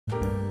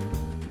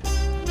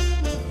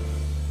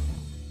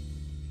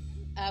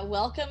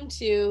Welcome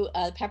to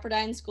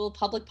Pepperdine School of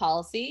Public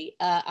Policy.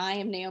 I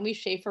am Naomi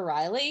Schaefer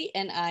Riley,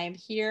 and I am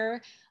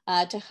here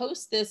to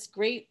host this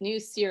great new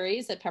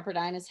series that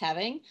Pepperdine is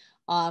having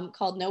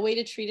called No Way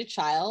to Treat a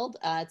Child.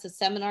 It's a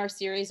seminar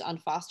series on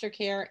foster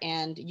care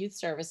and youth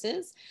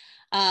services.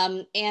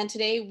 And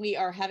today we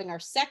are having our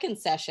second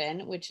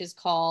session, which is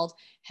called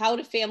How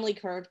do Family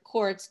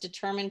Courts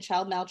Determine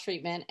Child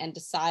Maltreatment and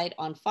Decide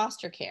on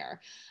Foster Care?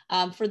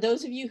 For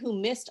those of you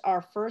who missed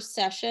our first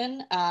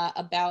session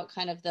about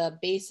kind of the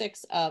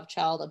basics of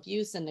child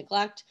abuse and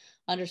neglect,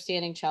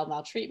 understanding child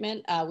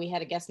maltreatment, we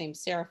had a guest named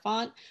Sarah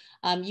Font.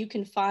 You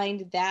can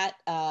find that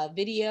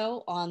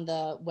video on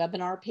the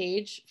webinar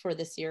page for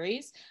the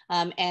series.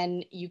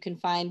 And you can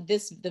find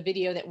the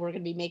video that we're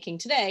going to be making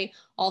today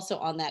also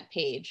on that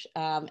page.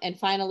 And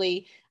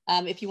finally,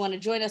 if you want to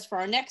join us for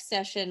our next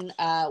session,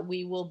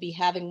 we will be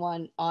having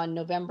one on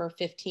November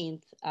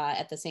 15th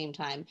at the same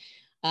time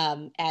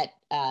at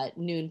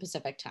noon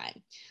Pacific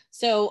time.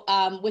 So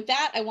with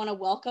that, I want to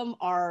welcome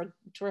our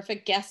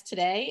terrific guest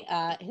today.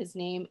 His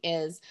name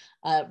is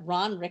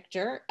Ron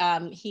Richter.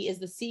 He is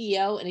the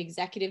CEO and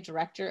Executive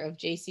Director of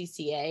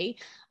JCCA,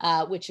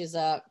 which is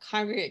a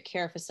congregate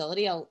care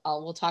facility.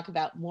 We'll talk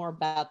more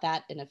about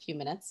that in a few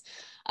minutes.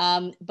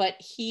 But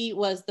he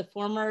was the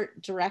former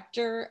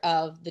director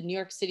of the New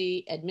York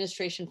City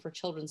Administration for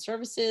Children's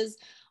Services,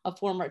 a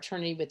former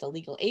attorney with the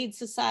Legal Aid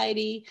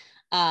Society,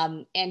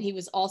 and he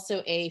was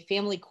also a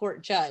family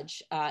court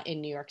judge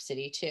in New York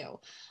City too.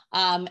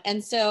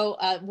 And so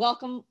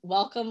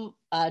welcome,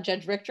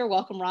 Judge Richter.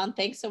 Welcome, Ron.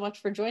 Thanks so much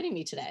for joining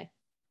me today.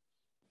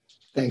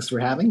 Thanks for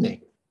having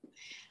me.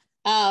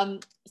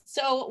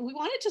 So we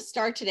wanted to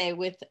start today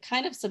with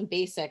kind of some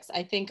basics.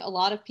 I think a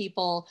lot of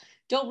people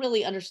don't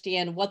really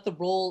understand what the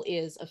role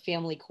is of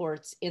family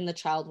courts in the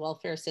child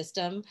welfare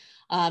system.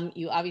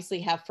 You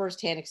obviously have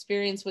firsthand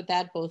experience with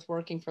that, both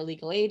working for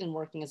legal aid and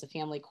working as a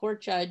family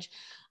court judge.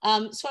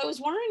 So I was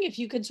wondering if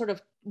you could sort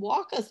of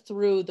walk us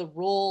through the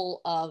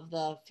role of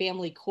the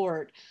family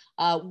court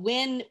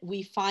when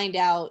we find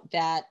out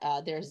that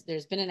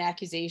there's been an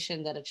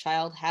accusation that a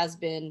child has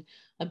been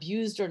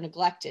abused or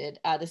neglected.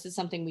 This is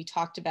something we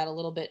talked about a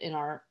little bit in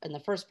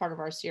the first part of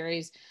our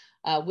series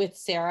with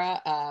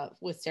Sarah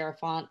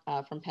Font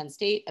from Penn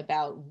State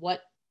about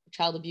what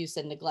child abuse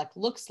and neglect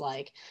looks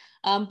like.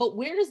 But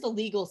where does the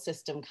legal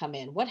system come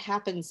in? What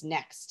happens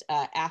next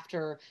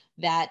after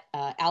that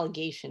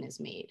allegation is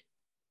made?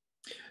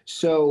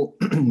 So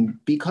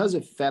because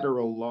of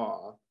federal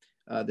law,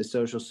 the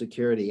Social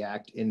Security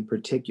Act in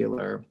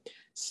particular,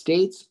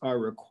 states are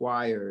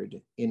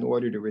required, in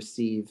order to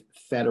receive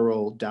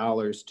federal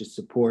dollars to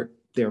support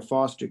their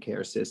foster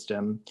care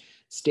system,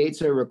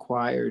 states are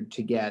required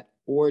to get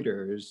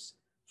orders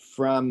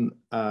from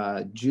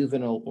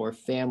juvenile or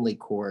family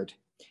court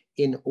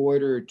in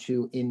order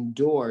to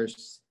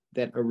endorse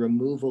that a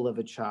removal of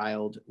a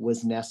child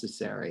was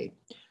necessary.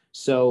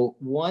 So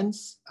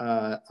once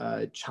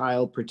a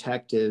child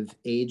protective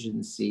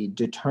agency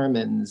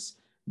determines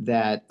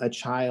that a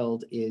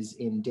child is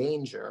in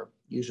danger,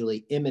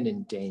 usually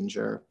imminent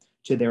danger,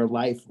 to their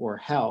life or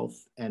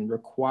health and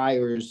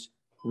requires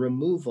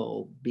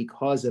removal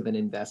because of an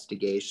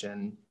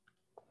investigation,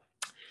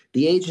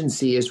 the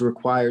agency is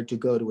required to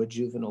go to a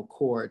juvenile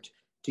court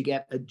to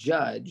get a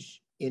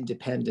judge,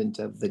 independent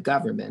of the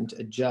government,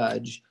 a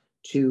judge,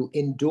 to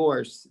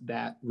endorse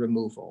that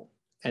removal.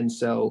 And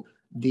so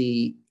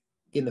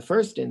in the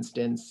first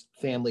instance,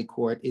 family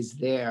court is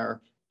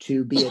there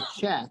to be a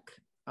check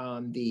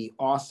on the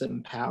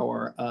awesome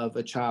power of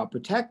a child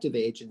protective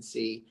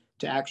agency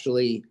to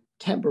actually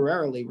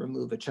temporarily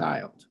remove a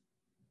child.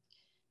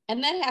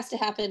 And that has to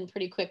happen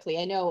pretty quickly.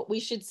 I know we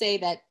should say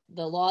that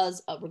the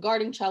laws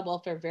regarding child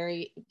welfare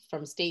vary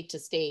from state to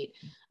state,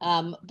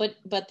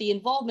 but the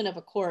involvement of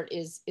a court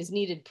is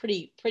needed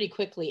pretty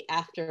quickly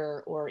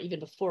after or even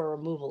before a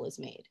removal is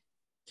made.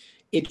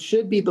 It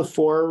should be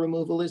before a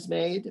removal is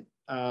made,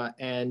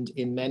 and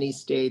in many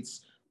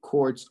states,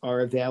 courts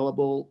are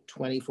available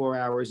 24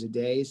 hours a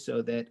day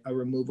so that a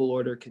removal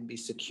order can be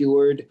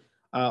secured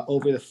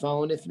over the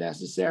phone if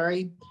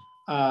necessary.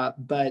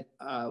 But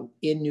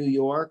in New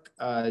York,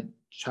 a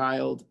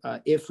child,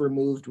 if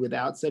removed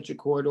without such a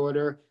court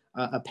order,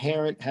 a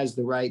parent has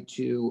the right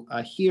to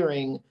a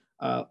hearing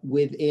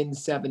within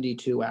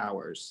 72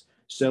 hours.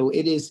 So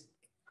it is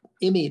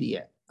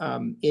immediate.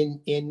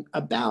 In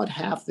about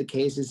half the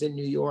cases in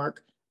New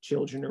York,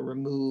 children are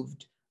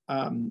removed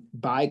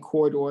by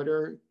court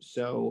order,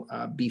 so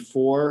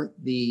before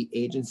the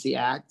agency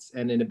acts,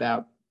 and in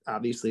about,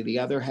 obviously, the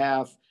other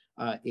half,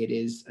 it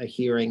is a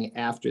hearing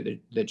after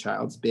the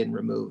child's been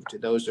removed.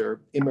 Those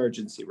are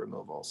emergency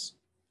removals.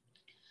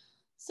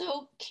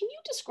 So can you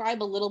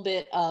describe a little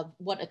bit of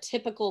what a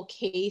typical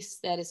case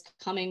that is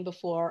coming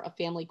before a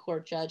family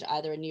court judge,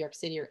 either in New York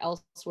City or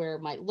elsewhere,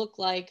 might look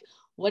like,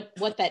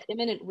 what that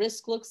imminent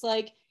risk looks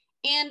like,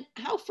 and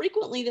how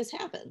frequently this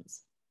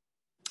happens?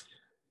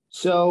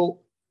 So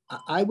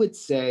I would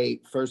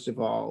say, first of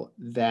all,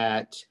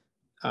 that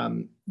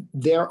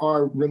there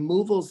are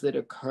removals that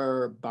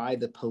occur by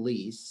the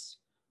police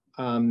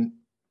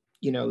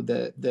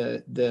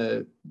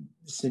the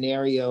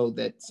scenario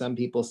that some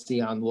people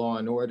see on Law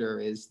and Order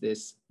is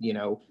this,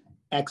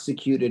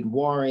 executed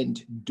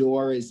warrant,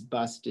 door is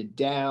busted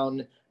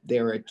down,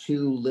 there are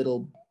two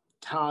little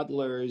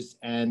toddlers,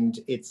 and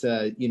it's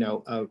a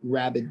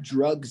rabid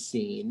drug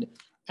scene,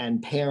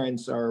 and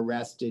parents are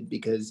arrested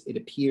because it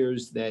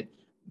appears that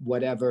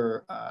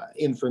whatever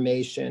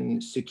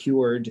information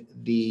secured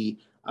the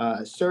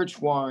search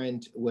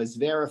warrant was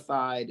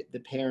verified. The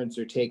parents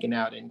are taken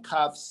out in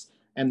cuffs,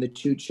 and the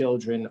two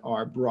children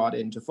are brought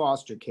into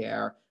foster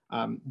care.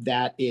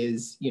 That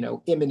is,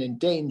 imminent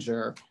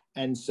danger,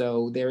 and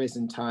so there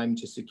isn't time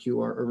to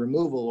secure a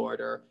removal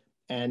order,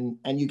 and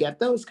you get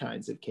those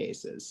kinds of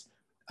cases.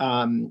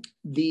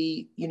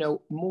 The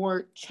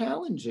more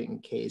challenging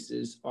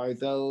cases are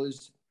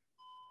those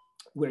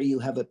where you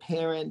have a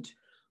parent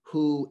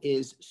who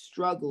is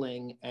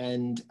struggling,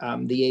 and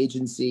the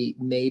agency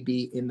may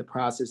be in the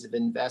process of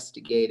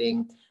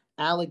investigating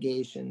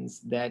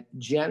allegations that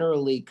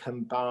generally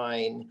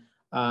combine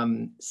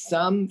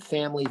some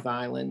family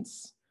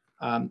violence,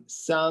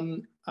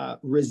 some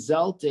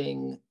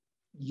resulting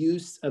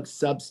use of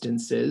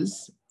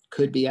substances,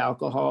 could be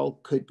alcohol,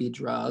 could be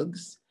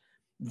drugs,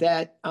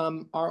 that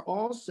are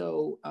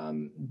also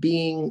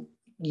being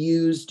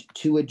used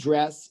to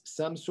address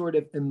some sort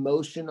of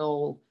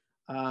emotional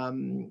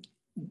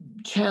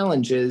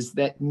challenges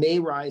that may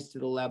rise to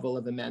the level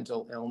of a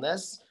mental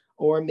illness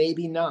or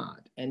maybe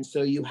not. And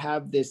so you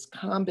have this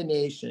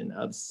combination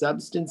of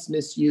substance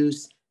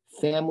misuse,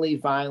 family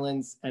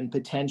violence, and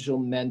potential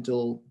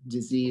mental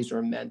disease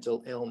or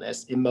mental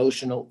illness,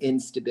 emotional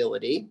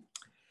instability.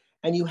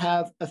 And you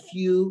have a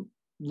few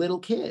little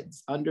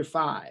kids under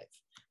 5.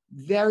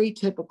 Very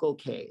typical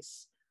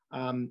case.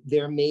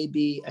 There may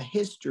be a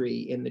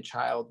history in the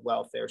child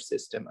welfare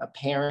system, a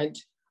parent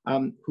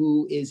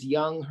who is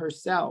young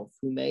herself,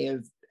 who may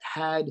have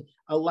had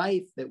a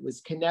life that was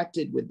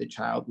connected with the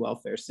child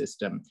welfare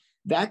system.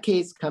 That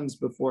case comes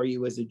before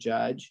you as a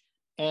judge,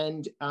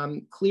 and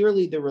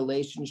clearly the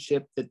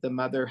relationship that the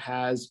mother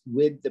has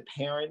with the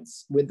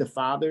parents, with the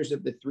fathers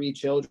of the 3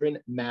 children,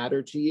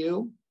 matter to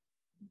you.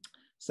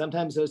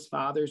 Sometimes those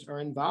fathers are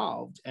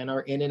involved and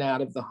are in and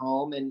out of the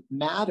home and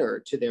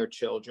matter to their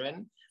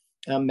children,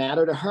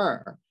 matter to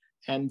her,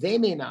 and they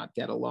may not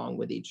get along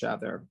with each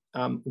other.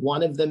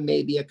 One of them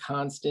may be a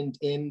constant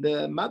in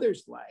the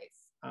mother's life.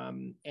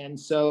 And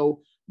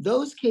so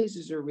those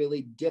cases are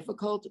really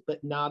difficult,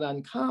 but not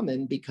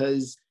uncommon,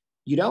 because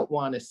you don't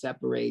want to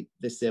separate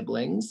the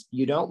siblings.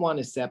 You don't want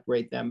to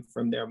separate them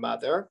from their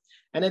mother.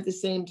 And at the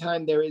same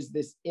time, there is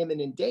this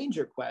imminent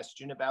danger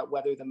question about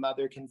whether the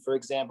mother can, for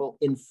example,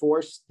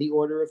 enforce the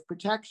order of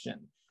protection,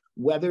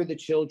 whether the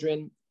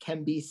children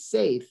can be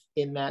safe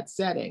in that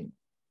setting.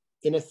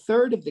 In a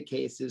third of the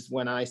cases,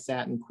 when I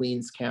sat in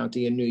Queens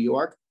County in New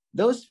York,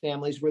 those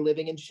families were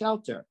living in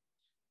shelter.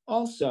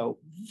 Also,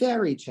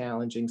 very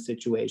challenging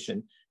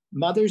situation.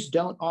 Mothers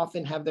don't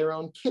often have their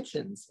own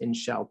kitchens in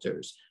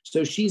shelters.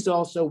 So she's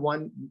also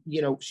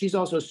she's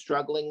also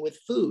struggling with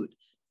food.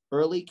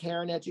 Early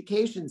care and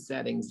education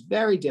settings,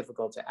 very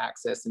difficult to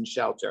access in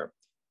shelter.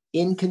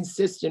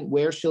 Inconsistent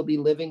where she'll be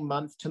living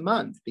month to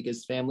month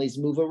because families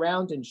move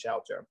around in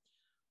shelter.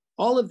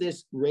 All of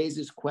this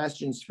raises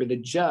questions for the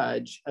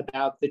judge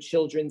about the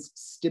children's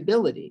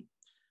stability.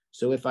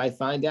 So if I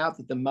find out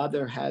that the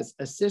mother has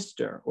a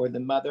sister or the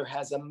mother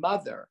has a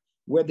mother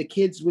where the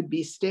kids would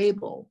be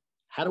stable,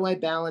 how do I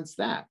balance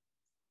that?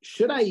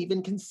 Should I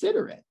even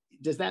consider it?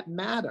 Does that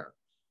matter?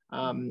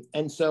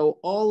 And so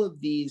all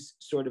of these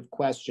sort of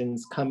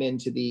questions come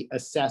into the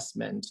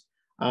assessment,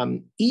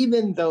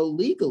 even though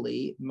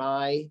legally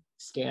my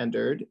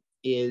standard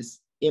is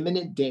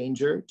imminent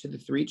danger to the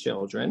 3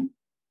 children,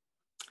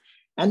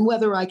 and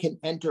whether I can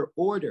enter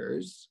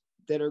orders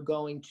that are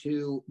going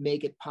to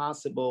make it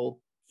possible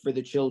for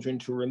the children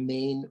to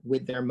remain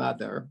with their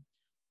mother.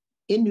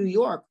 In New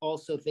York,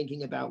 also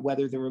thinking about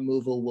whether the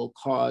removal will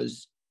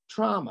cause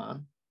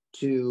trauma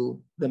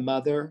to the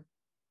mother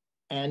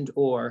and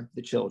or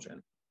the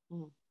children.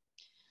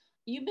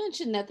 You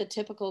mentioned that the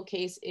typical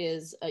case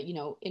is,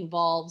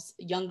 involves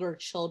younger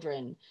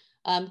children.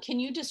 Can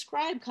you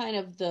describe kind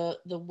of the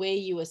way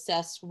you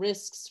assess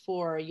risks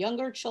for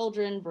younger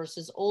children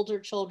versus older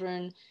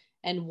children,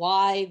 and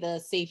why the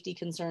safety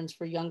concerns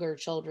for younger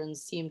children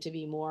seem to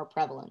be more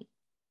prevalent?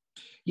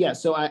 Yeah,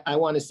 so I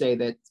want to say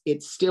that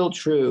it's still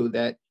true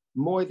that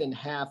more than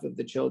half of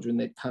the children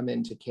that come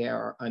into care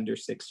are under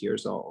 6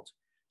 years old.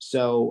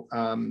 So,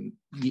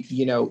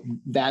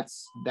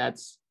 that's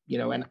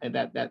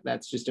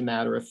just a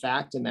matter of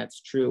fact, and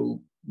that's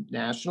true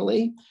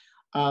nationally.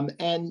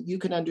 And you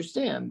can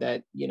understand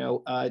that,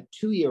 a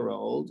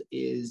 2-year-old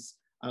is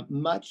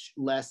much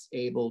less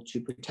able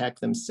to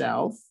protect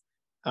themselves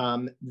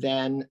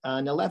than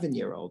an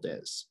 11-year-old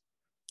is.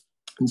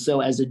 And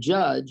so as a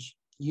judge,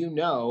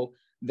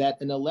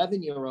 that an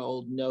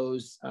 11-year-old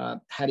knows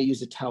how to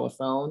use a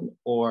telephone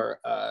or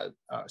a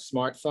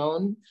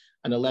smartphone.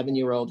 An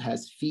 11-year-old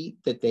has feet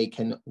that they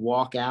can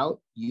walk out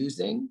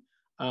using.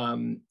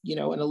 You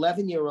know, an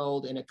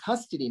 11-year-old in a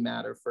custody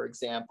matter, for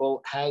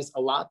example, has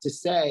a lot to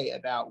say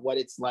about what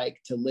it's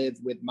like to live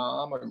with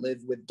mom or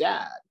live with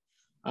dad.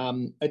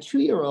 A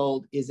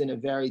 2-year-old is in a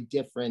very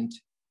different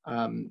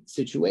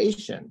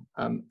situation.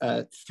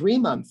 A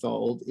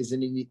 3-month-old is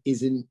in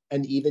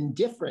an even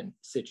different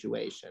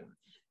situation.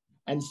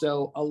 And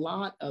so a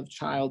lot of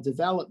child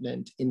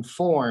development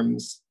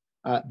informs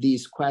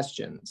these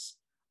questions.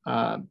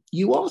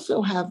 You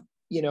also have,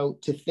 you know,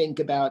 to think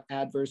about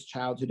adverse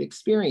childhood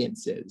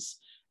experiences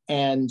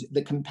and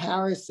the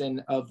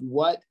comparison of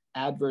what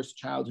adverse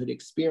childhood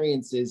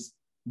experiences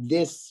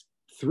this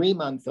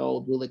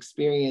 3-month-old will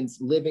experience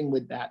living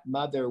with that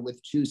mother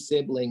with 2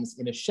 siblings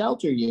in a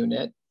shelter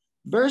unit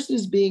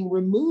versus being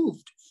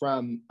removed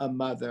from a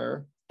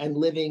mother and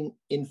living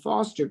in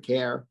foster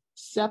care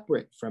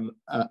separate from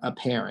a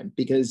parent,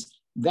 because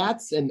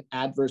that's an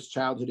adverse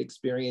childhood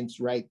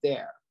experience right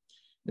there.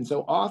 And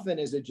so often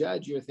as a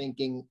judge, you're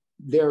thinking,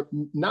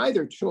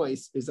 neither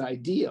choice is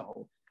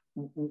ideal.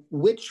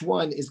 Which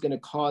one is going to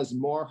cause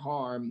more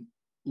harm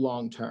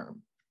long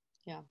term?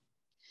 Yeah.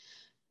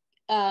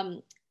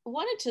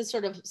 Wanted to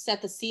sort of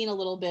set the scene a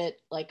little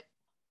bit, like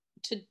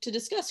to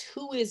discuss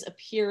who is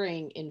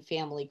appearing in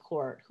family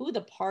court, who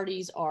the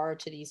parties are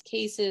to these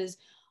cases,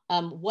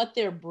 what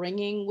they're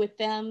bringing with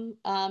them.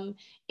 And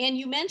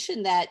you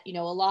mentioned that, you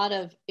know, a lot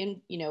of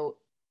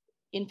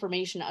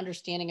information,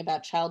 understanding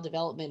about child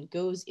development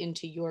goes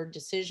into your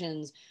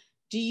decisions.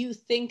 Do you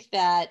think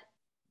that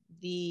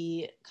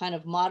the kind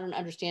of modern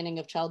understanding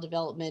of child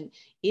development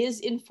is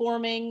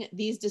informing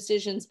these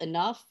decisions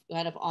enough,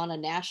 kind of on a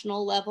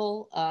national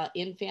level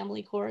in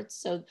family courts?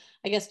 So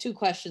I guess 2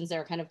 questions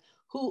there, kind of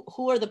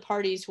who are the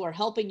parties who are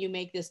helping you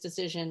make this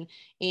decision?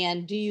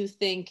 And do you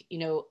think, you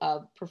know,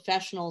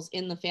 professionals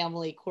in the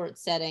family court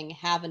setting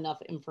have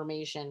enough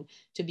information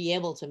to be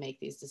able to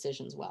make these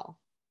decisions well?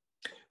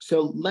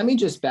 So let me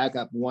just back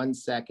up 1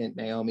 second,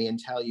 Naomi, and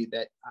tell you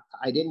that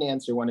I didn't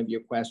answer one of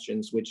your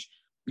questions, which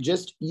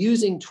just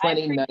using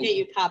 2019. I appreciate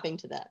you copping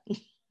to that.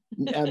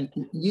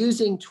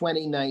 Using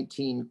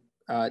 2019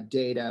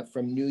 data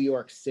from New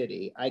York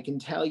City, I can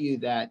tell you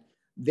that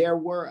there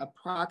were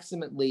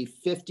approximately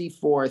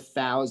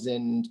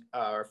 54,000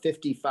 or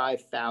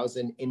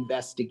 55,000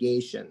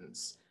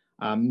 investigations,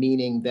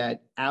 meaning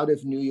that out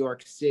of New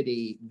York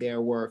City,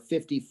 there were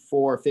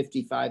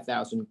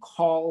 55,000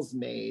 calls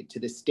made to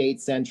the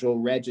state central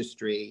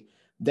registry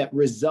that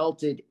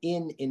resulted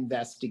in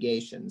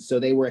investigations. So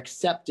they were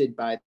accepted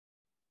by the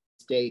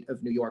state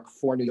of New York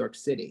for New York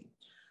City.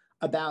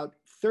 About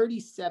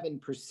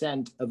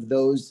 37% of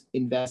those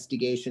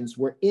investigations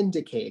were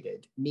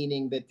indicated,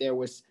 meaning that there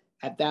was,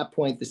 at that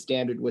point, the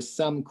standard was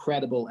some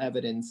credible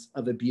evidence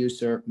of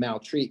abuse or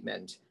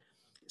maltreatment.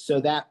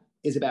 So that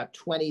is about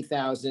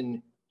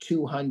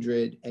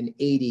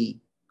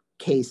 20,280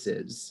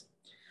 cases.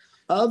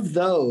 Of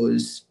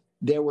those,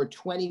 there were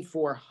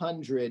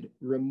 2,400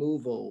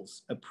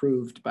 removals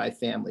approved by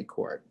family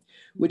court,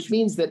 which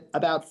means that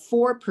about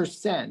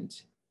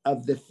 4%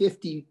 of the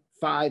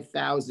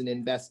 55,000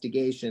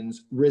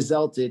 investigations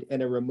resulted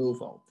in a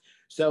removal.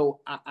 So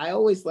I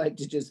always like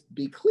to just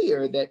be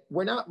clear that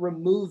we're not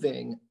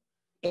removing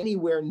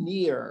anywhere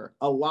near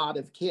a lot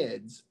of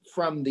kids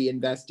from the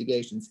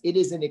investigations. It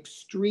is an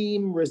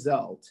extreme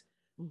result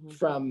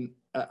from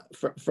a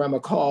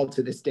call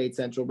to the state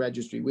central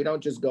registry. We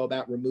don't just go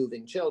about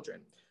removing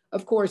children.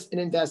 Of course, an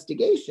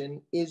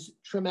investigation is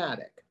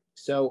traumatic.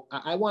 So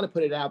I want to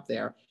put it out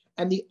there.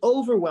 And the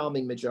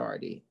overwhelming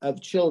majority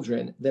of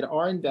children that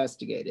are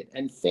investigated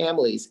and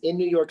families in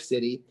New York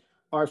City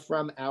are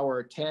from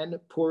our 10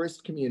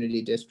 poorest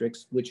community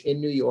districts, which in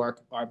New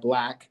York are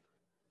Black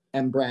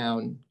and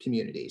brown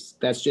communities.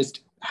 That's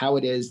just how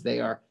it is.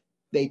 They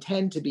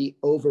tend to be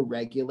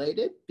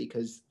overregulated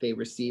because they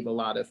receive a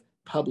lot of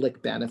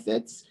public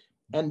benefits,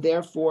 and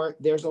therefore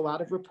there's a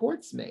lot of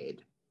reports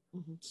made.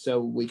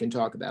 So we can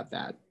talk about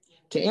that.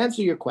 To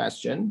answer your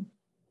question,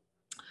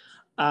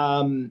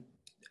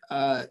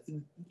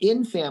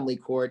 in family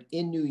court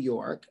in New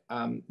York,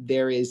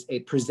 there is a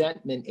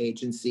presentment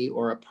agency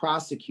or a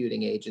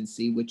prosecuting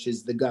agency, which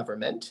is the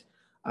government.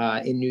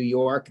 In New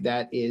York,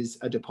 that is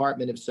a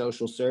Department of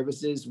Social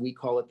Services. We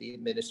call it the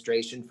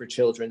Administration for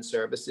Children's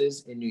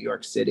Services in New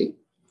York City.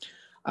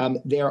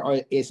 There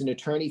is an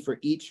attorney for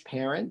each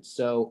parent,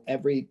 so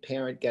every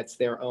parent gets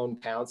their own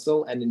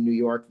counsel, and in New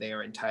York, they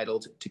are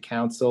entitled to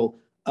counsel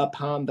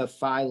upon the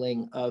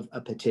filing of a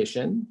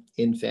petition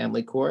in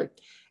family court.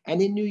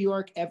 And in New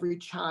York, every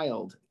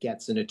child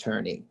gets an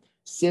attorney.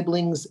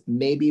 Siblings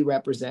may be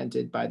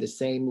represented by the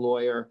same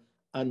lawyer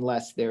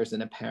unless there's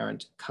an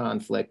apparent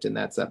conflict, and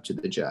that's up to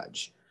the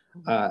judge.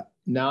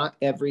 Not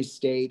every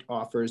state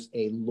offers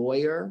a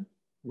lawyer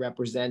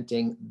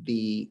representing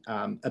the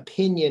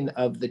opinion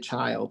of the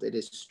child. It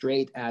is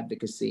straight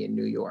advocacy in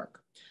New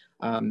York.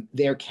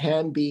 There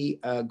can be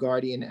a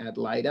guardian ad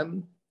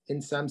litem in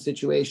some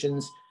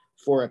situations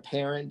for a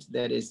parent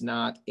that is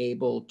not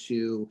able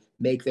to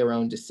make their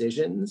own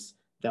decisions.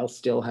 They'll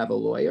still have a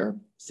lawyer.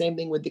 Same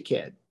thing with the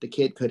kid. The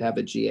kid could have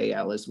a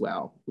GAL as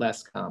well,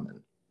 less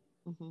common.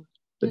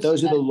 But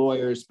those are the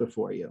lawyers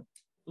before you.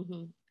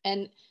 Mm-hmm.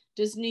 And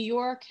does New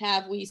York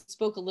have, we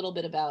spoke a little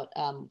bit about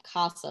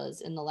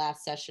CASAs in the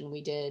last session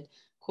we did,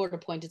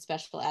 court-appointed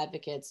special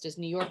advocates. Does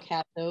New York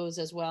have those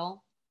as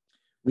well?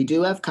 We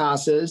do have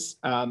CASAs.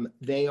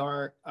 They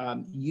are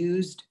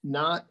used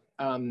not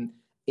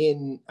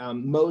in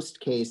most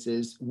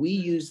cases. We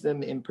use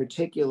them in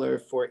particular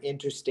for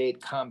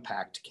interstate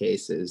compact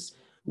cases,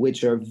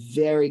 which are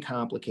very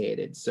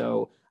complicated.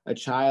 So a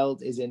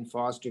child is in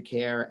foster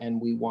care and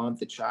we want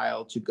the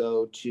child to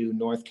go to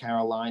North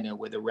Carolina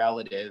with a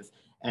relative,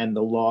 and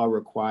the law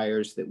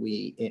requires that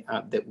we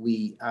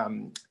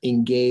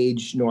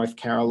engage North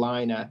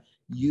Carolina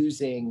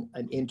using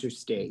an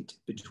interstate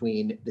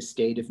between the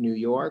state of New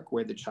York,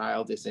 where the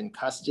child is in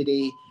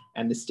custody,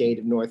 and the state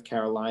of North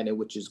Carolina,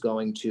 which is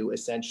going to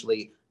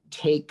essentially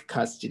take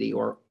custody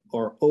or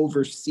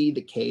oversee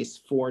the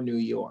case for New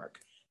York.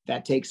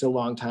 That takes a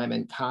long time,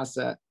 and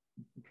CASA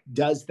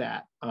does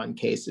that on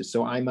cases.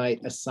 So I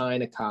might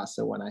assign a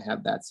CASA when I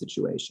have that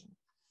situation.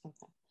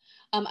 Okay.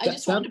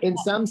 In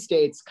some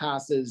states,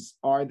 CASAs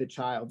are the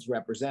child's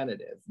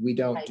representative. We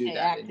don't do that. They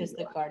act as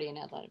the guardian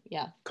ad litem.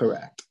 Yeah.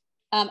 Correct.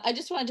 I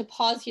just wanted to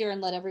pause here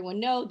and let everyone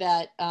know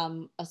that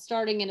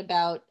starting in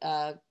about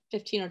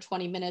 15 or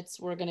 20 minutes,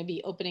 we're going to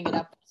be opening it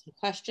up for some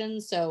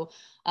questions. So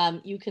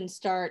you can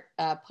start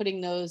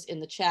putting those in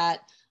the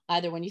chat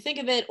either when you think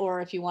of it,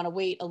 or if you want to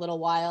wait a little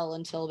while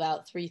until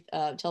about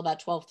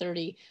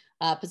 12:30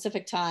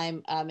 Pacific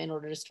time in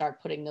order to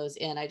start putting those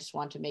in. I just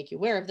want to make you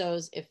aware of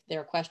those if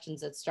there are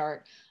questions that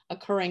start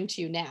occurring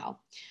to you now.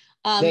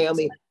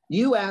 Naomi,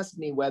 you asked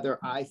me whether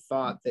I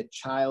thought that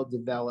child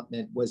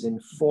development was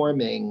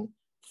informing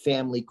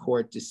family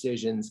court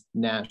decisions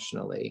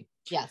nationally.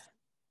 Yes.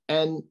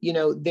 And, you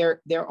know,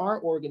 there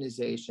are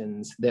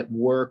organizations that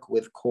work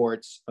with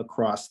courts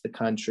across the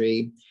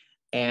country.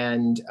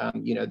 And,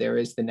 you know, there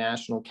is the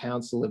National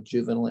Council of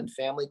Juvenile and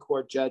Family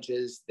Court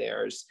Judges.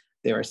 There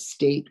are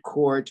state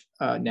court,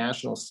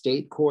 national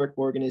state court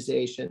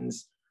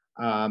organizations.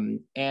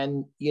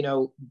 And, you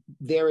know,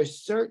 there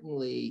is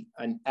certainly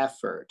an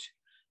effort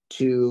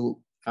to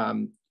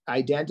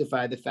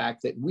identify the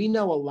fact that we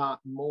know a lot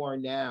more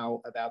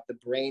now about the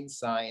brain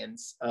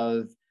science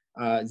of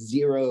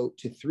 0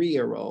 to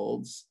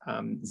 3-year-olds,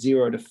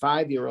 0 to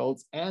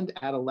 5-year-olds, and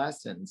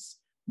adolescents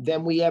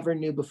than we ever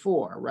knew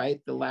before, right?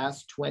 The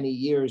last 20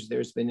 years,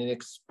 there's been an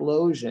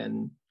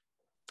explosion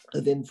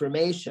of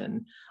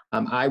information.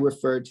 I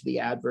referred to the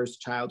Adverse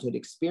Childhood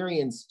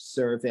Experience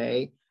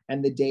Survey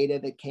and the data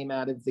that came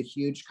out of the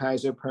huge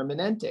Kaiser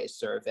Permanente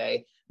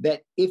survey,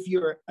 that if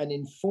you're an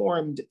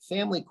informed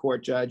family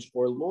court judge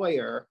or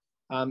lawyer,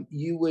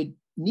 you would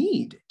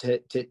need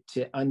to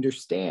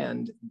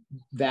understand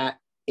that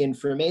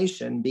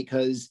information,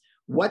 because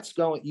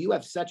you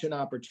have such an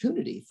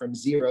opportunity from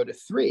 0 to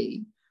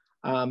 3.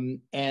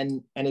 And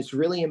it's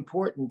really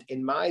important,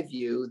 in my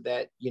view,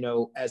 that, you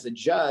know, as a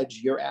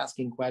judge, you're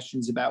asking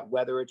questions about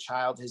whether a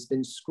child has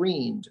been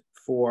screened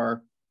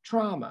for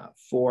trauma,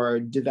 for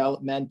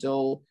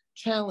developmental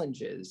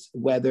challenges,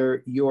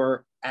 whether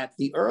you're at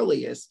the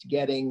earliest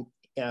getting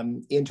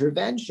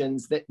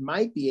interventions that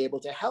might be able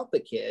to help a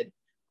kid,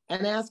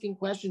 and asking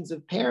questions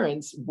of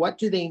parents: what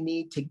do they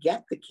need to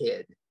get the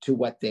kid to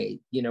what they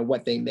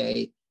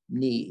may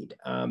need?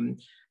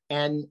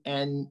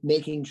 And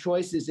making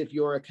choices, if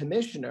you're a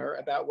commissioner,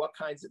 about what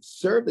kinds of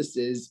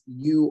services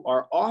you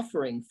are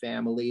offering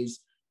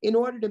families in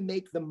order to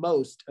make the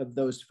most of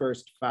those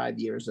first 5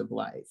 years of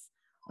life.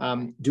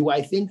 Do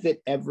I think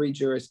that every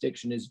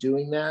jurisdiction is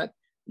doing that?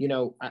 You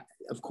know,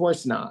 of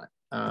course not.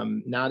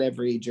 Not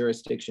every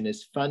jurisdiction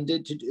is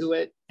funded to do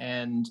it.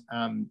 And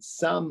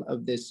some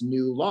of this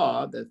new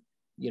law, the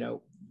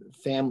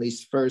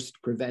Families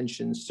First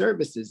Prevention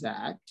Services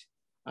Act,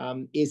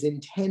 is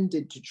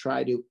intended to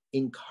try to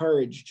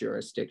encourage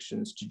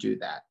jurisdictions to do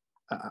that,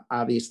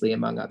 obviously,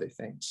 among other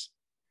things.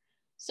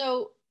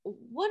 So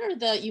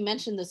you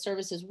mentioned the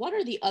services, what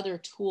are the other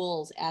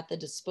tools at the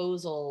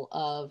disposal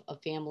of a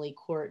family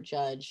court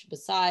judge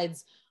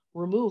besides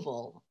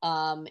removal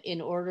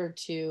in order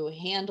to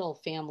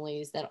handle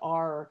families that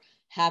are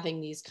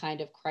having these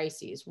kind of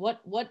crises?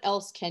 What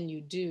else can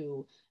you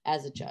do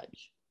as a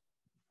judge?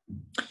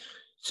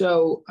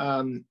 So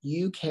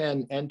you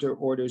can enter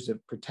orders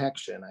of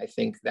protection. I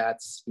think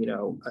that's,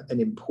 an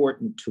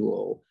important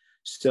tool,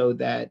 so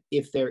that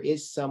if there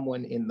is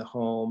someone in the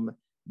home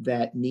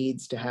that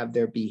needs to have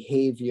their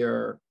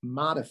behavior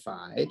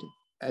modified,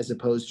 as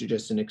opposed to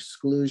just an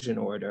exclusion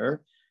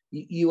order,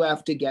 you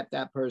have to get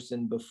that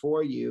person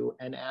before you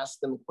and ask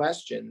them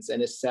questions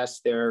and assess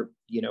their,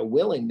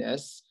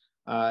 willingness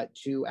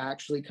to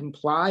actually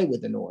comply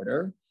with an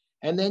order.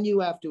 And then you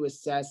have to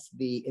assess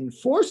the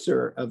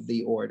enforcer of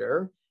the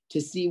order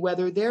to see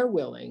whether they're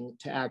willing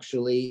to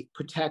actually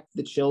protect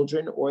the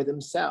children or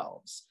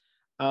themselves.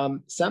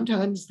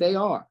 Sometimes they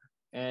are.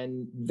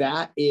 And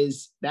that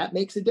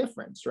makes a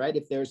difference, right?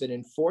 If there's an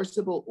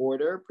enforceable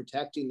order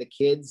protecting the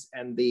kids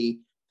and the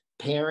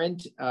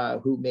parent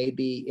who may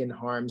be in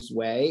harm's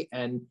way,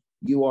 and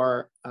you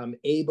are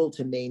able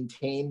to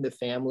maintain the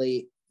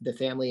family the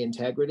family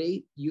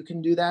integrity, you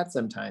can do that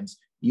sometimes.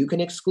 You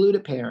can exclude a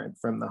parent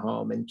from the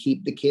home and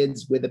keep the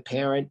kids with a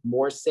parent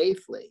more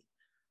safely.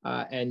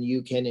 And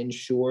you can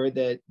ensure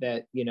that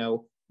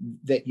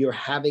you're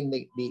having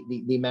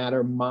the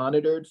matter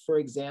monitored, for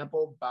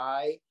example,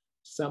 by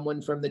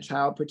someone from the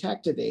Child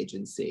Protective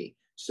Agency,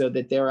 so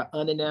that there are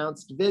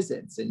unannounced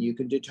visits and you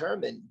can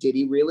determine, did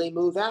he really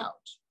move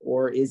out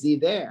or is he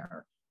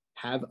there?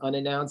 Have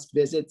unannounced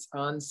visits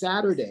on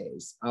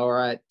Saturdays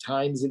or at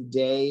times of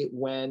day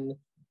when,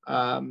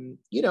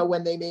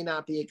 when they may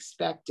not be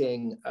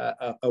expecting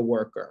a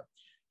worker.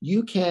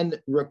 You can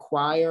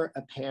require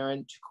a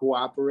parent to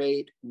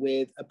cooperate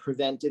with a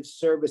preventive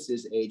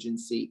services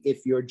agency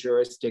if your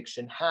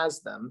jurisdiction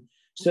has them,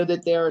 so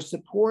that there are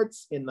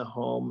supports in the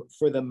home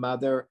for the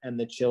mother and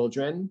the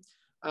children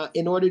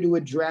in order to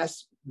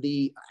address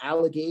the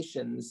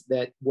allegations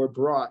that were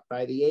brought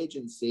by the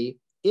agency,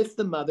 if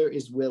the mother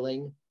is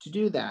willing to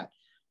do that.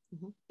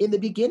 Mm-hmm. In the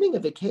beginning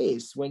of a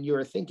case, when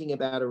you're thinking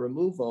about a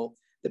removal,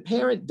 the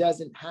parent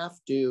doesn't have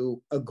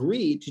to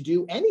agree to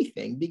do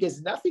anything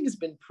because nothing has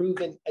been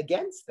proven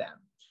against them.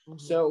 Mm-hmm.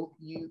 So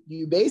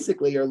you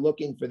basically are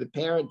looking for the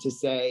parent to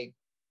say,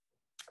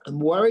 I'm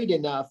worried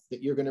enough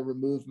that you're going to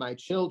remove my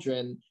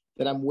children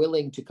that I'm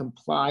willing to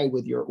comply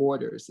with your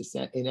orders.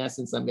 In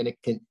essence, I'm going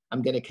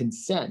to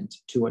consent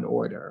to an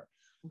order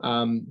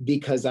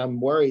because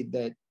I'm worried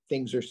that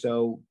things are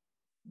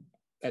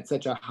at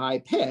such a high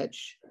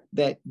pitch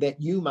that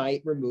you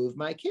might remove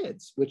my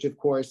kids, which of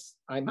course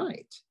I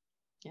might.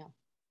 Yeah.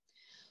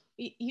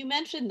 You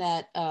mentioned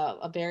that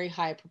a very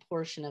high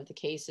proportion of the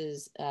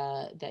cases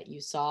that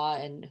you saw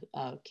and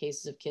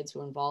cases of kids who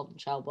are involved in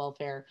child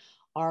welfare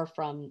are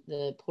from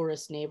the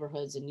poorest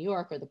neighborhoods in New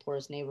York or the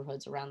poorest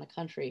neighborhoods around the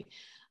country.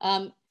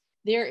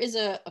 There is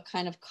a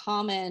kind of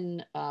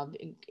common,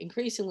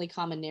 increasingly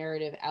common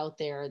narrative out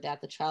there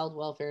that the child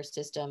welfare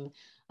system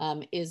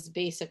is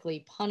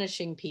basically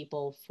punishing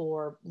people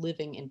for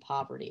living in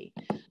poverty.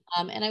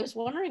 And I was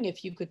wondering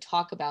if you could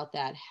talk about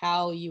that,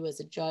 how you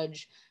as a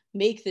judge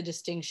make the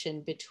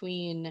distinction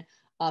between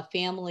a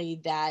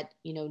family that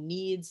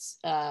needs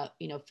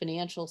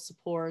financial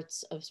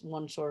supports of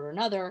one sort or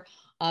another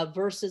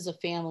versus a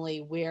family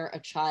where a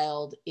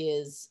child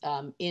is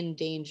in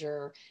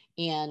danger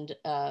and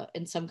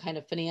some kind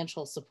of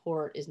financial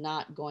support is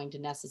not going to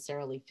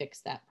necessarily fix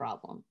that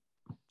problem.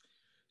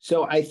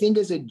 So I think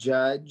as a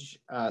judge,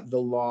 the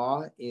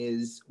law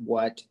is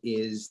what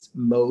is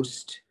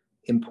most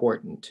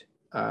important,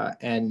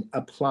 and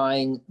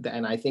applying,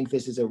 and I think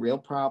this is a real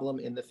problem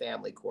in the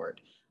family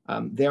court.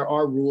 There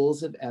are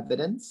rules of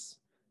evidence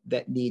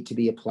that need to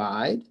be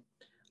applied.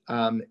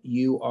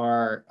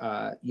 Your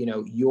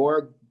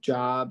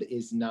job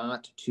is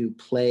not to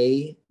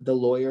play the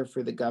lawyer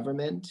for the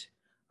government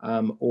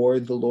or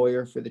the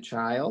lawyer for the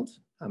child.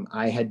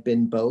 I had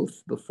been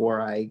both before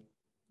I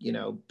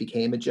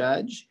became a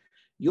judge.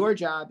 Your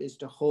job is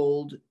to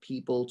hold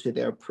people to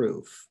their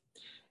proof.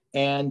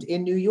 And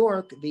in New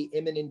York, the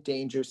imminent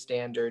danger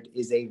standard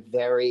is a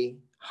very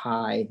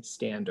high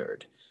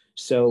standard.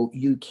 So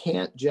you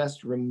can't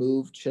just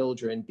remove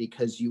children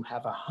because you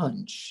have a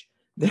hunch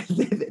that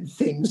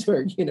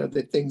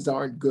things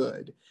aren't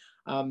good.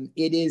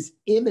 It is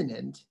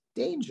imminent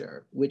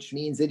danger, which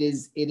means it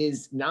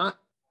is not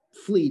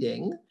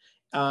fleeting.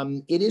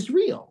 It is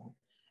real.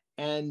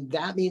 And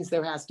that means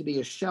there has to be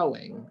a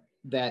showing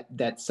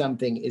that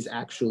something is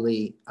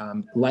actually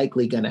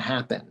likely going to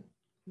happen,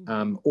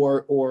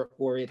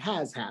 or it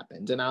has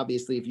happened. And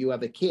obviously, if you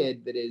have a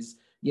kid that is,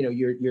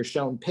 you're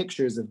shown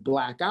pictures of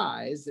black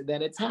eyes,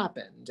 then it's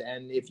happened.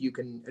 And if you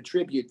can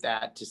attribute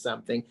that to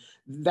something,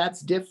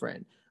 that's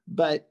different.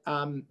 But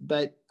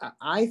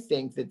I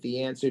think that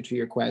the answer to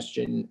your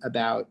question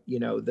about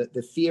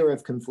the fear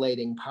of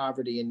conflating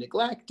poverty and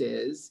neglect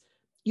is,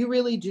 you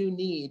really do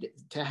need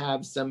to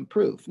have some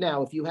proof.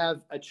 Now, if you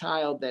have a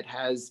child that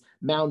has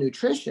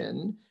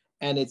malnutrition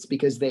and it's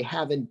because they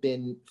haven't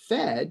been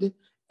fed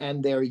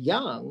and they're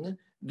young,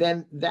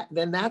 then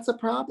that's a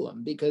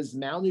problem, because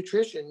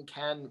malnutrition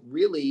can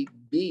really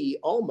be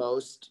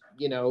almost,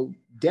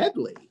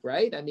 deadly,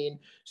 right? I mean,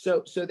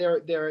 so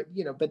there,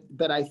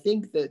 but I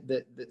think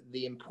that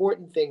the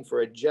important thing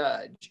for a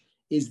judge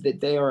is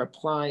that they are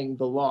applying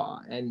the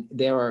law. And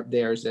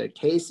there's a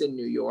case in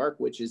New York,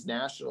 which is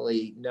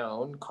nationally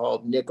known,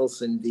 called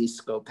Nicholson v.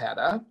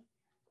 Scopetta,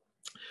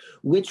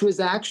 which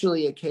was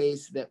actually a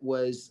case that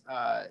was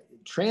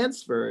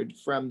transferred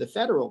from the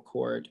federal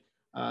court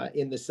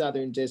in the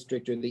Southern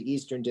District or the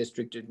Eastern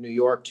District of New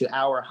York to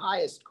our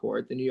highest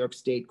court, the New York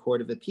State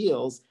Court of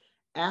Appeals,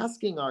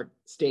 asking our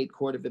State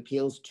Court of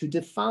Appeals to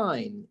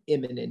define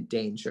imminent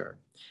danger.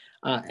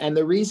 And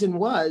the reason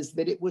was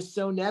that it was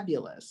so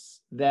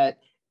nebulous that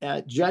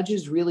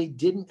judges really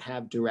didn't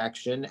have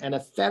direction. And a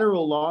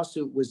federal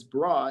lawsuit was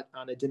brought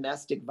on a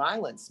domestic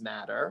violence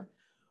matter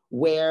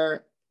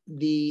where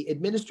the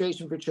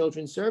Administration for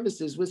Children's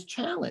Services was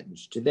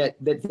challenged, that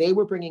they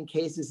were bringing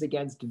cases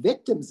against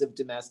victims of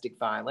domestic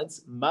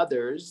violence,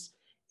 mothers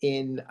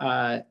in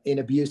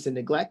abuse and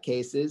neglect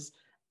cases,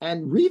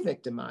 and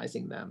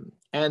re-victimizing them.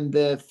 And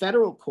the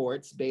federal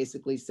courts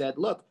basically said,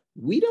 look,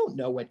 we don't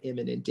know what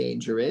imminent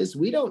danger is.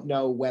 We don't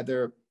know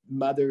whether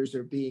mothers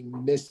are being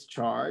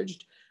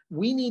mischarged.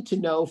 We need to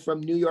know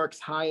from New York's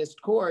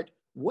highest court,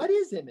 what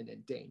is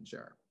imminent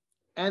danger?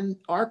 And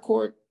our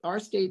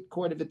state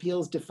court of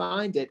appeals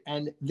defined it.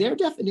 And their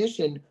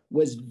definition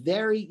was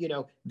very,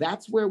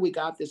 that's where we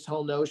got this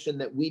whole notion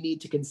that we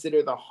need to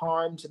consider the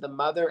harm to the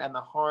mother and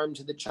the harm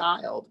to the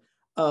child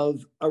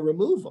of a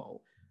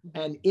removal.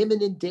 And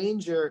imminent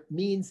danger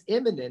means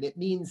imminent. It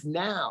means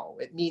now.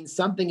 It means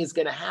something is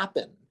going to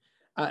happen.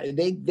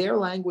 Their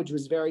language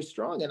was very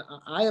strong, and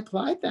I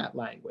applied that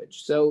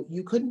language. So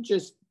you couldn't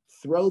just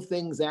throw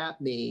things at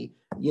me,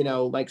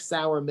 like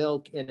sour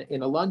milk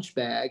in a lunch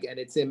bag, and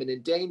it's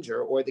imminent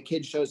danger, or the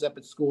kid shows up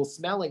at school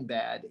smelling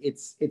bad.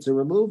 It's a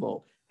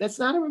removal. That's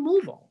not a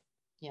removal.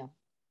 Yeah.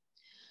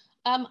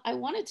 I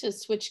wanted to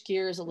switch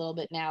gears a little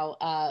bit now.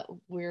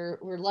 We're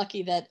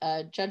lucky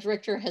that Judge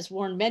Richter has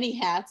worn many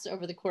hats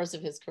over the course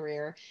of his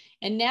career,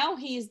 and now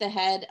he's the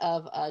head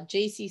of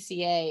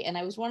JCCA. And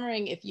I was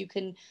wondering if you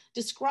can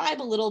describe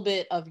a little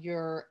bit of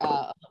your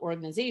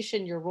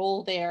organization, your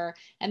role there,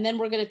 and then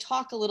we're going to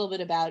talk a little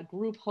bit about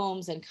group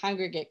homes and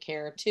congregate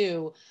care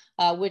too,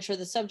 which are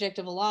the subject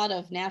of a lot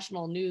of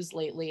national news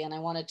lately. And I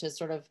wanted to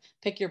sort of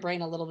pick your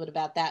brain a little bit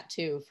about that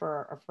too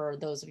for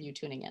those of you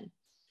tuning in.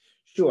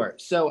 Sure.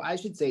 So I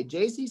should say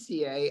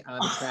JCCA,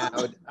 I'm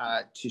proud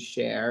to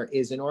share,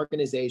 is an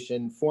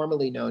organization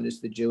formerly known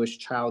as the Jewish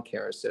Child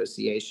Care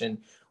Association.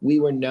 We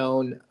were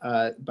known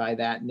by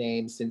that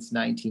name since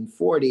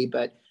 1940,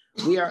 but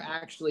we are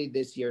actually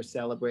this year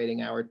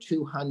celebrating our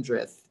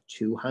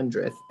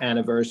 200th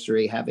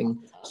anniversary, having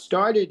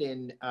started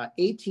in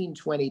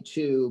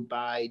 1822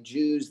 by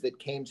Jews that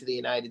came to the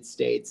United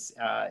States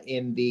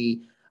in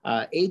the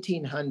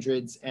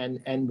 1800s and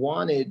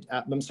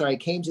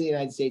came to the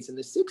United States in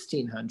the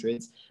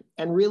 1600s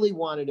and really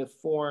wanted to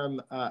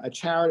form a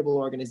charitable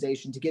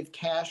organization to give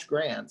cash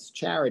grants,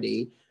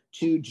 charity,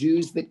 to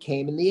Jews that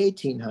came in the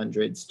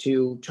 1800s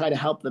to try to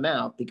help them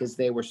out because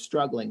they were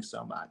struggling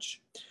so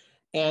much.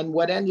 And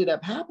what ended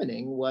up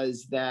happening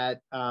was that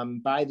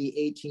by the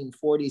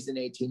 1840s and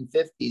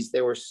 1850s,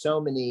 there were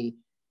so many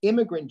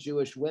immigrant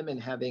Jewish women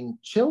having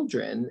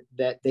children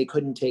that they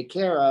couldn't take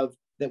care of,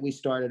 that we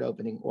started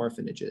opening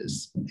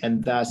orphanages.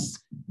 And thus,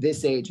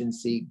 this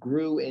agency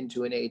grew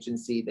into an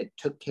agency that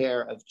took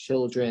care of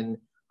children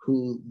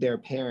who their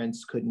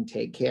parents couldn't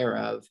take care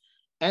of.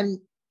 And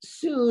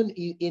soon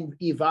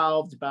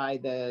evolved by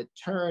the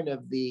turn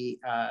of the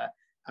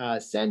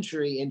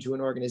century into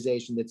an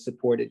organization that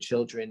supported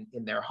children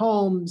in their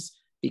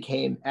homes,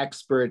 became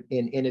expert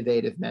in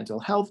innovative mental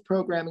health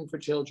programming for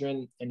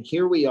children. And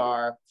here we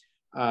are,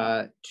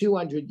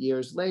 200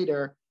 years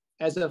later,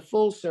 as a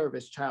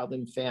full-service child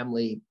and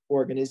family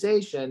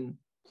organization.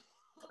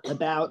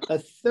 About a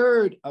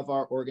third of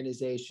our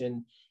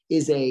organization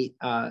is a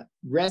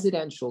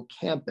residential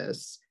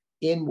campus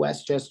in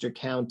Westchester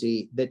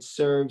County that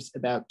serves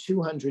about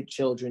 200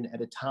 children at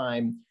a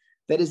time,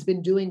 that has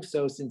been doing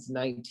so since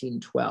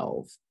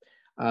 1912.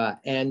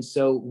 And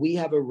so we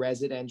have a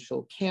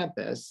residential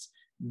campus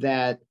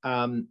that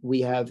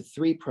we have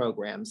 3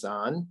 programs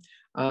on.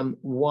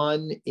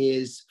 One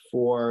is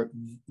for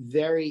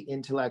very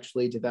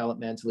intellectually,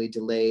 developmentally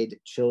delayed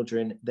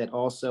children that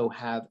also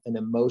have an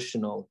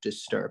emotional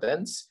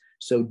disturbance,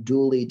 so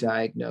dually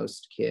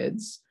diagnosed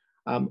kids.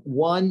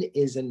 One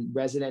is a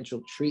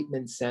residential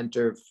treatment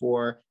center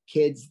for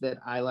kids that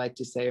I like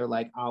to say are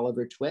like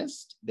Oliver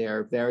Twist.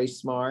 They're very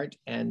smart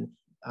and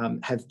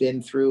have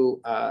been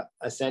through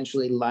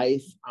essentially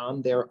life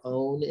on their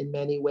own in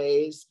many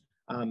ways,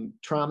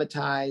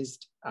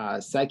 traumatized,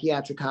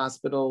 psychiatric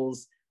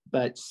hospitals,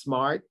 but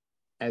smart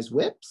as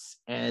whips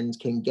and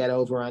can get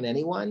over on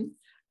anyone,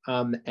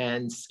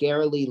 and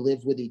scarily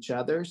live with each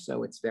other.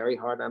 So it's very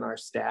hard on our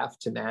staff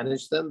to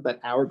manage them, but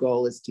our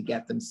goal is to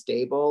get them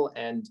stable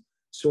and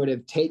sort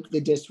of take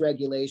the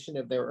dysregulation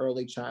of their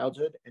early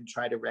childhood and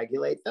try to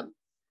regulate them.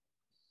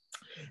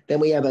 Then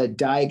we have a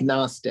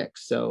diagnostic,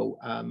 so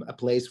a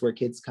place where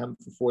kids come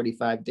for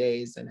 45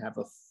 days and have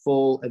a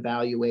full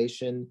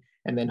evaluation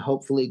and then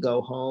hopefully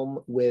go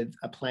home with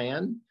a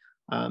plan.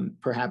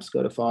 Perhaps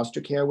go to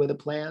foster care with a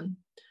plan.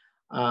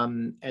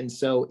 And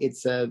so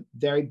it's a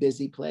very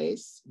busy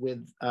place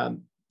with a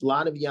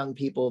lot of young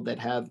people that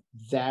have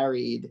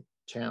varied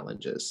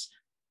challenges.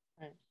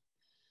 Right.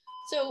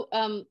 So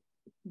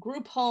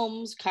group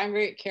homes,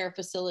 congregate care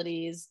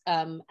facilities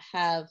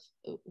have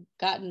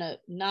gotten a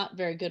not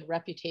very good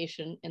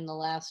reputation in the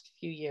last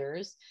few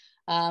years.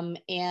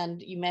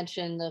 And you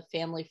mentioned the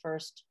Family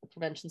First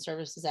Prevention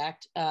Services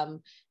Act.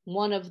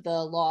 One of the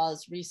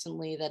laws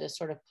recently that has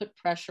sort of put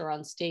pressure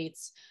on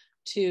states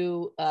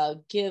to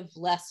give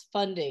less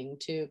funding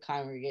to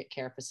congregate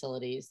care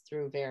facilities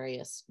through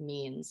various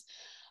means.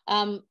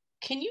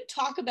 Can you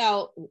talk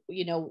about,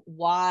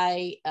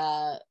 why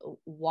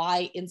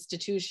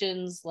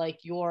institutions like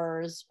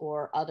yours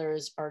or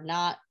others are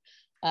not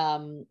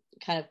kind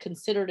of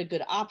considered a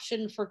good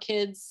option for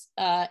kids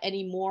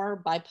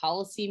anymore by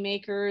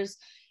policymakers?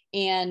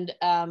 and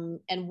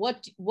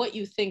what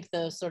you think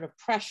the sort of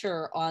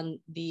pressure on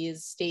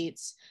these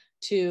states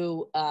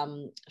to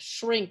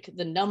shrink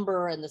the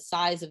number and the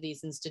size of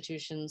these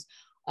institutions,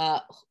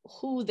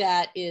 who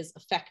that is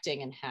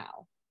affecting and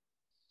how.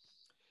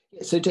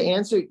 So to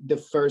answer the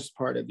first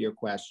part of your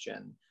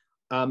question,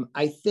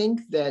 I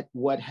think that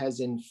what has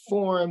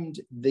informed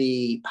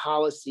the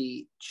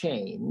policy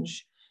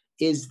change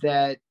is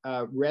that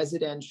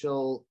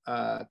residential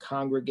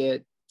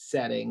congregate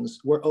settings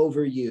were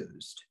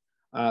overused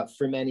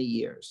for many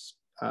years.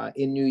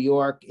 In New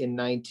York in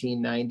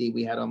 1990,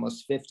 we had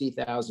almost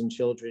 50,000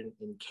 children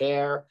in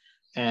care,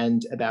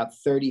 and about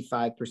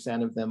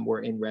 35% of them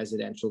were in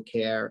residential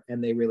care,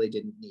 and they really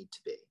didn't need to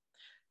be.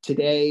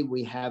 Today,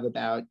 we have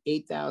about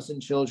 8,000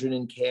 children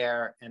in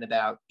care, and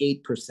about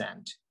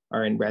 8%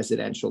 are in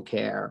residential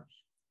care.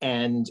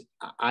 And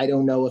I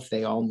don't know if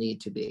they all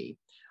need to be.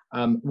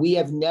 We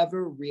have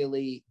never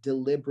really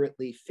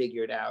deliberately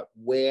figured out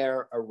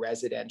where a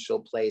residential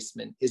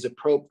placement is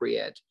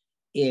appropriate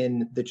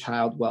in the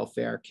child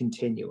welfare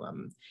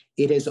continuum.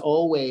 It has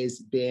always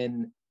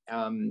been,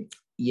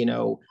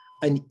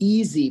 an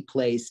easy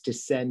place to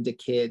send a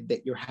kid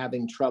that you're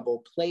having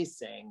trouble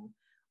placing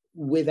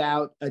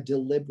without a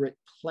deliberate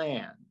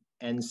plan.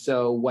 And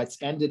so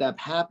what's ended up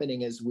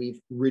happening is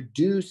we've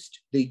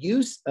reduced the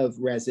use of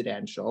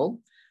residential.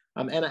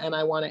 And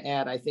I want to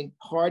add, I think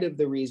part of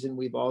the reason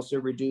we've also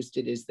reduced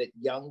it is that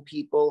young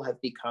people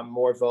have become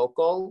more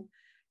vocal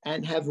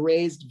and have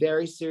raised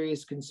very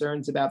serious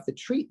concerns about the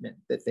treatment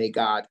that they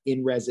got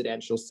in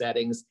residential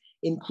settings,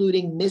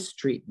 including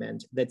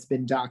mistreatment that's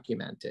been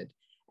documented.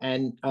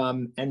 And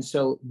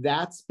so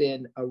that's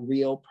been a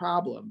real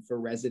problem for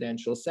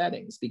residential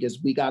settings,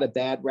 because we got a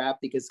bad rap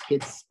because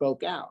kids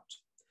spoke out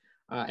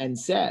and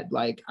said,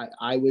 like,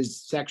 I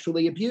was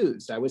sexually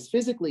abused, I was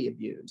physically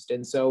abused.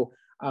 And so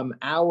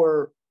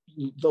the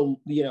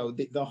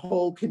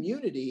whole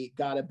community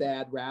got a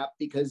bad rap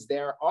because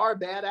there are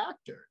bad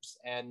actors,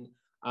 and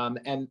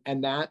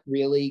that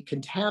really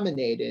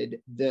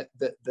contaminated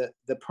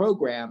the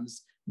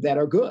programs that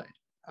are good.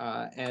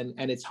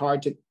 And it's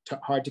hard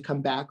to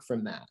come back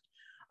from that.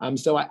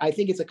 So I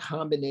think it's a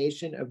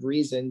combination of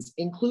reasons,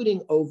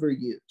 including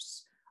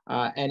overuse.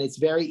 And it's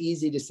very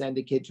easy to send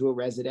a kid to a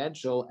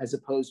residential as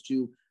opposed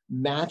to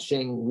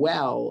matching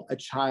well a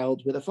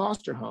child with a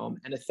foster home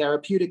and a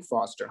therapeutic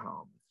foster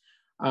home.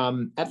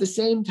 At the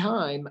same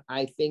time,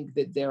 I think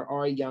that there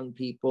are young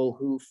people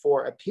who,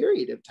 for a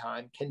period of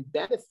time, can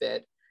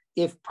benefit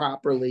if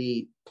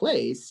properly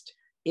placed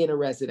in a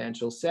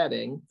residential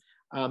setting.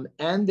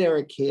 And there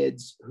are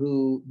kids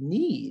who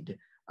need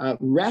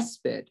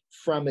respite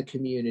from a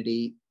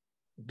community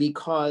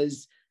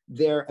because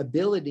their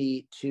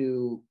ability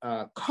to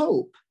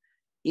cope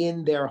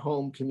in their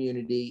home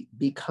community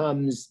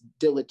becomes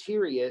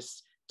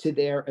deleterious to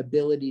their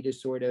ability to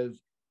sort of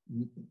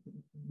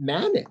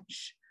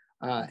manage.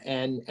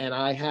 And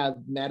I have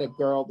met a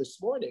girl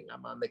this morning,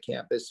 I'm on the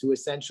campus, who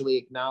essentially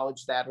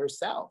acknowledged that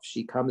herself.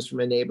 She comes from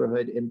a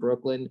neighborhood in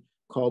Brooklyn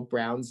called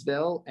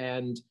Brownsville,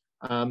 and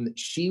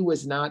she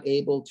was not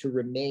able to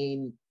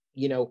remain,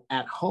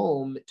 at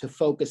home to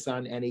focus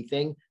on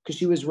anything because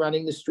she was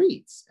running the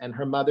streets and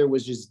her mother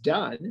was just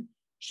done.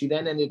 She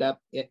then ended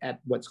up at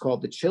what's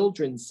called the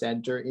Children's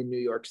Center in New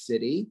York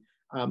City,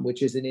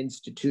 which is an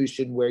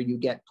institution where you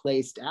get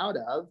placed out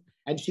of,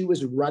 and she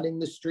was running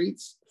the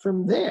streets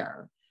from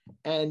there.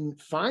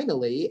 And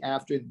finally,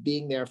 after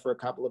being there for a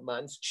couple of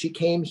months, she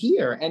came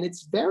here, and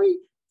it's very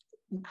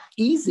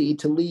easy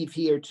to leave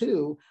here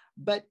too,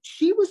 but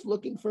she was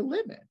looking for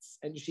limits,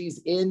 and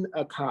she's in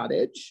a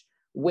cottage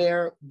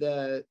where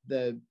the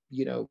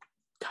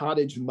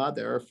cottage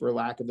mother, for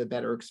lack of a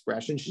better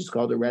expression, she's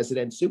called a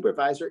resident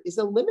supervisor, is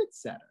a limit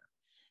setter.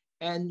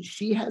 And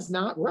she has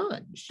not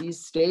run,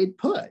 she's stayed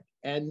put.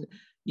 And,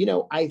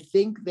 I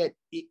think that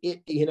if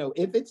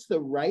it's the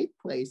right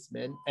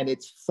placement and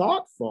it's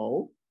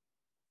thoughtful,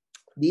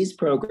 these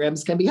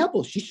programs can be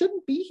helpful. She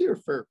shouldn't be here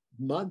for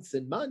months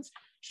and months.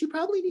 She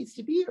probably needs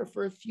to be here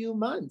for a few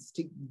months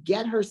to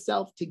get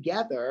herself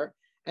together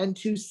and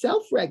to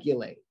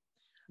self-regulate.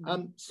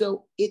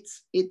 So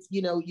it's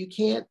you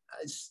can't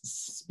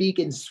speak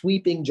in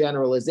sweeping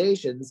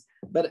generalizations,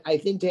 but I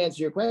think to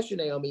answer your question,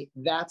 Naomi,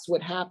 that's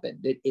what happened.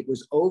 It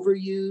was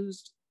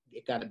overused.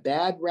 It got a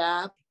bad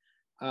rap.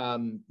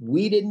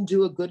 We didn't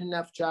do a good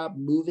enough job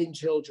moving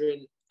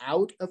children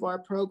out of our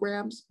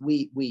programs.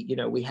 We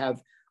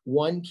have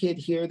one kid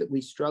here that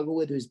we struggle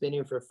with who's been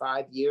here for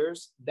 5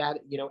 years. That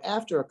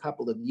after a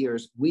couple of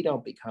years, we're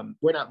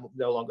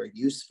no longer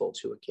useful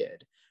to a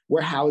kid. We're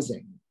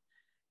housing.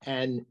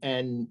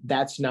 And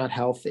that's not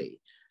healthy.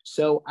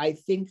 So I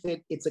think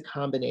that it's a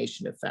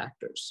combination of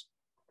factors.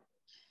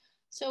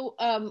 So,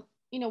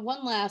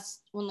 one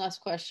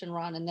last question,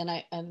 Ron, and then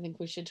I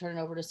think we should turn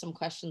it over to some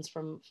questions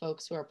from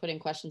folks who are putting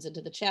questions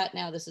into the chat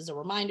now. This is a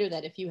reminder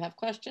that if you have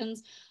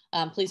questions,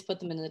 please put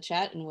them into the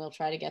chat and we'll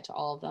try to get to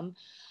all of them.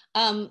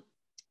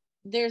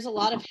 there's a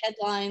lot of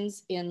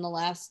headlines in the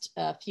last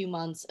few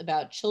months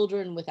about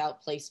children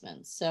without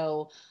placements.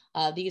 So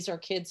these are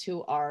kids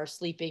who are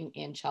sleeping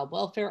in child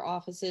welfare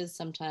offices,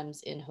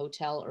 sometimes in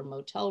hotel or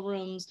motel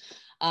rooms.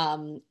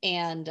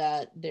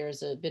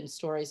 There's been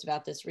stories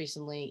about this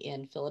recently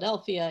in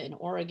Philadelphia, in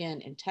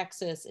Oregon, in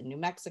Texas, in New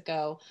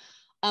Mexico.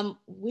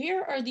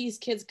 Where are these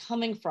kids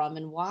coming from,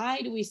 and why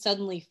do we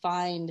suddenly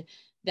find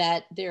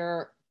that there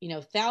are,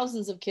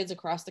 thousands of kids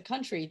across the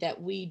country that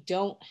we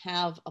don't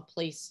have a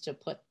place to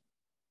put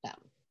them?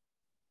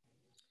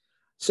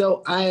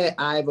 So I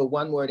have a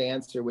one-word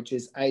answer, which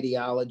is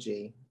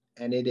ideology,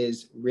 and it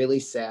is really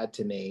sad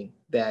to me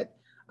that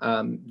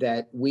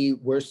that we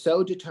were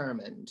so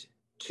determined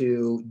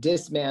to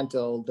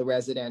dismantle the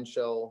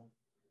residential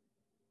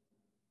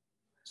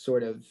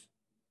sort of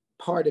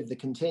part of the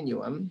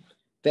continuum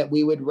that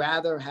we would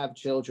rather have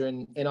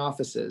children in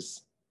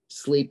offices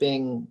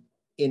sleeping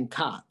in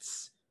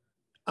cots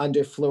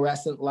under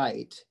fluorescent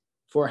light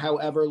for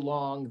however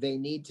long they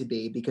need to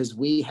be, because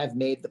we have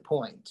made the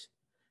point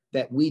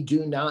that we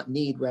do not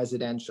need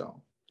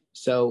residential.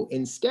 So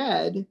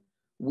instead,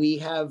 we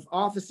have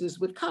offices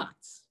with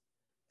cots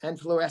and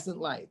fluorescent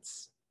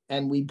lights,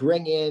 and we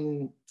bring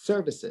in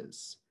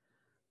services.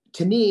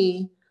 To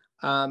me,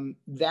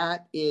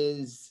 that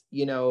is,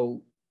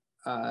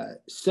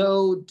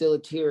 so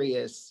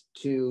deleterious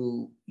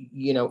to,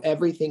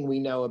 everything we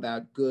know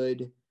about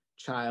good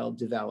child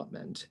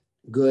development,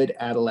 good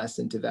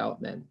adolescent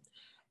development.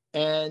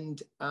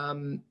 And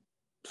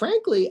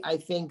frankly, I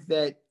think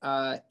that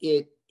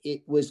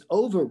it was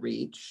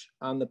overreach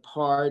on the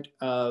part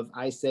of,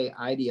 I say,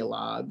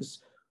 ideologues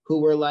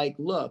who were like,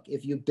 look,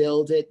 if you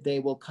build it, they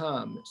will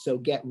come. So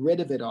get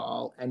rid of it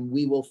all and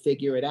we will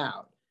figure it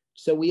out.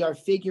 So we are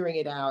figuring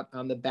it out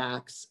on the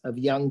backs of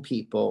young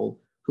people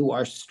who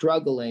are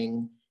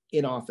struggling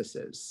in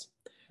offices.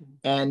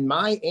 And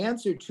my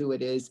answer to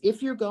it is,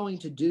 if you're going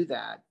to do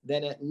that,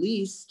 then at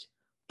least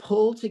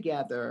pull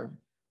together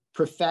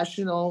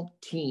professional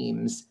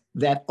teams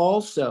that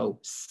also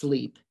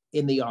sleep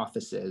in the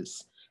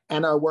offices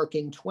and are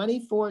working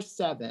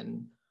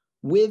 24/7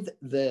 with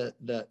the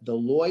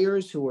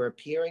lawyers who are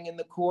appearing in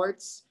the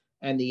courts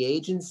and the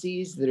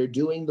agencies that are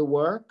doing the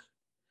work,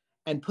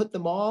 and put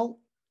them all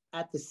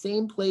at the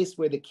same place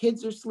where the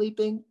kids are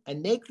sleeping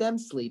and make them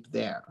sleep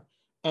there,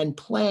 and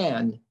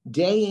plan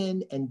day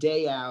in and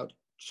day out,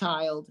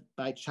 child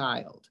by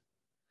child.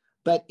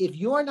 But if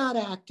you're not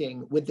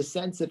acting with the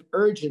sense of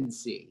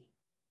urgency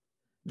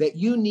that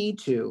you need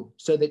to,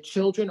 so that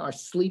children are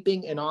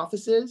sleeping in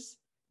offices,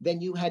 then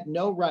you had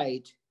no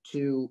right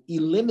to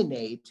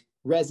eliminate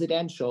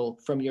residential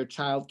from your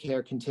child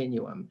care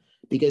continuum.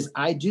 Because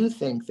I do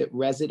think that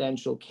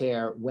residential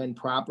care, when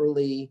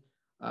properly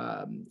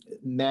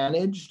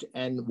managed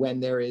and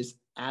when there is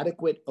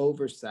adequate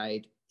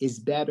oversight, is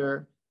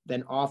better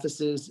than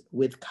offices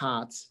with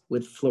cots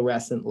with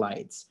fluorescent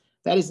lights.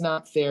 That is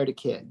not fair to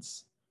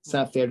kids. It's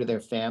not fair to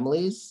their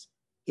families.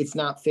 It's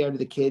not fair to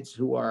the kids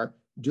who are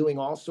doing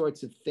all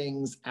sorts of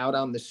things out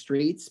on the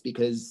streets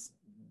because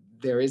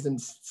there isn't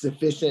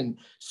sufficient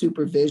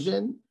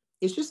supervision.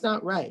 It's just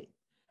not right.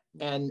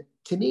 And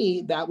to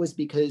me, that was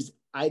because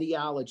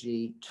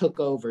ideology took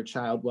over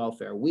child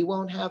welfare. We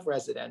won't have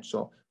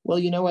residential. Well,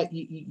 you know what?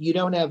 You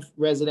don't have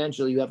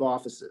residential, you have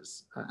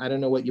offices. I don't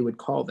know what you would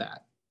call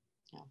that.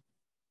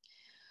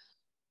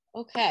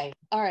 Okay.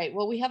 All right.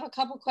 Well, we have a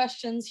couple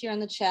questions here in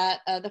the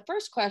chat. The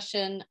first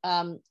question,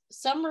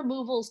 some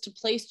removals to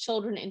place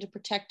children into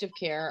protective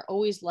care are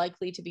always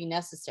likely to be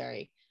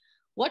necessary.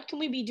 What can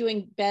we be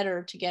doing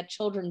better to get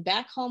children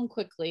back home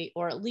quickly,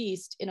 or at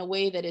least in a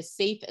way that is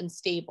safe and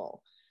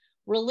stable?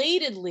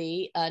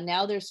 Relatedly,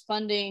 now there's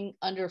funding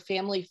under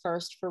Family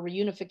First for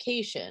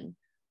reunification.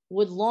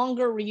 Would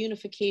longer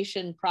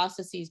reunification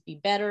processes be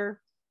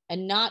better,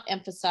 and not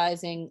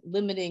emphasizing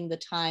limiting the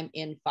time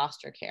in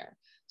foster care?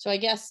 So I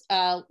guess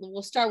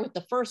we'll start with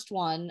the first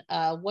one.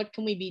 What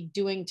can we be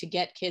doing to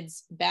get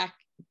kids back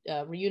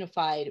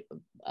reunified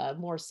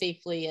more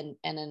safely and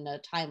in a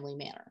timely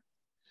manner?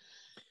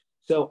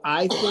 So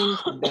I think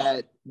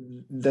that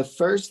the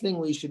first thing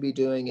we should be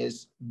doing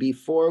is,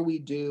 before we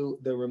do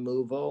the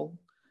removal,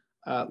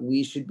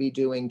 we should be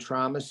doing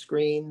trauma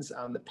screens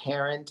on the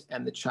parent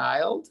and the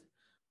child.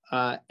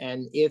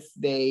 And if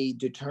they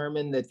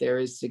determine that there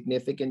is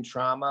significant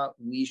trauma,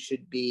 we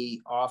should be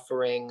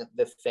offering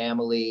the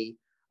family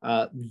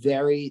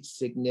very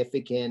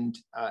significant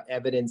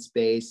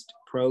evidence-based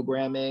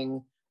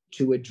programming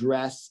to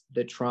address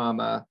the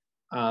trauma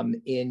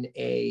in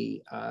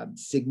a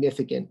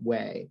significant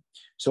way.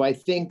 So I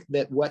think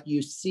that what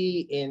you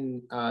see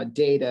in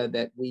data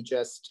that we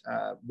just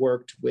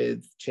worked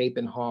with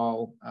Chapin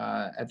Hall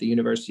at the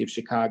University of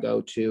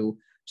Chicago to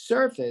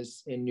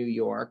surface in New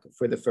York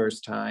for the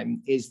first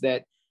time is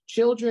that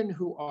children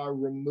who are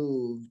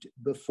removed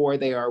before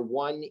they are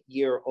 1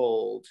 year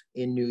old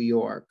in New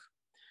York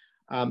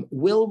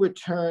will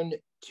return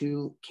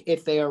to,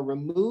 if they are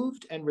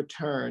removed and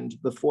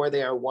returned before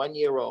they are 1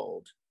 year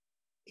old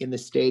in the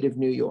state of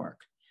New York,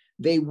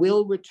 they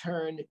will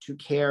return to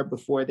care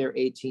before their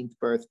 18th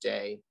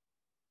birthday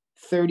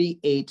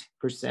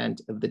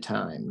 38% of the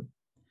time.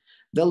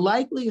 The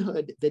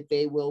likelihood that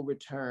they will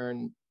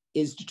return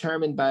is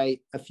determined by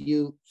a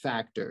few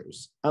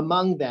factors.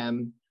 Among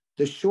them,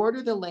 the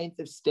shorter the length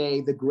of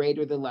stay, the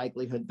greater the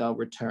likelihood they'll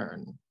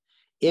return.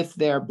 If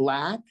they're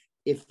Black,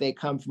 if they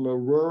come from a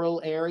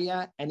rural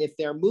area, and if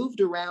they're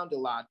moved around a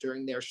lot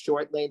during their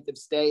short length of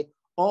stay,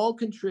 all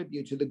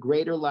contribute to the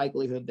greater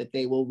likelihood that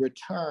they will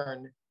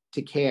return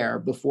to care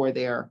before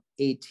they're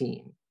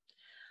 18.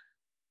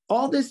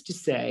 All this to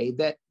say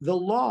that the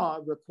law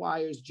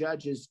requires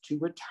judges to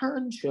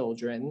return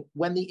children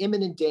when the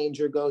imminent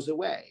danger goes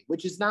away,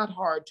 which is not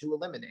hard to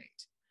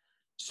eliminate.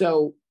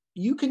 So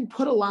you can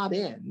put a lot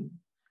in,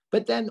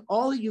 but then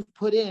all you've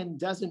put in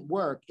doesn't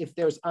work if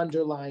there's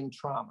underlying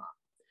trauma.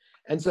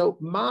 And so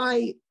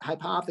my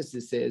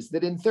hypothesis is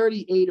that in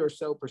 38% or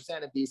so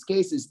of these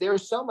cases,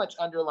 there's so much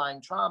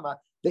underlying trauma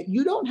that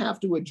you don't have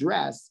to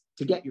address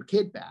to get your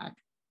kid back,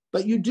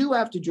 but you do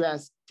have to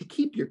address to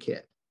keep your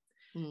kid.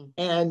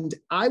 And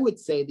I would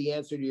say the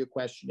answer to your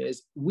question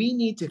is we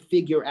need to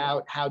figure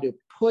out how to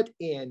put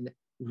in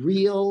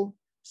real,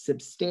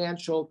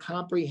 substantial,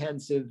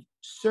 comprehensive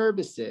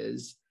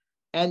services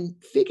and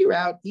figure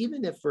out,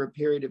 even if for a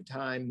period of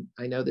time,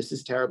 I know this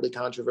is terribly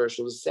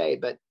controversial to say,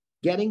 but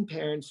getting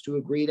parents to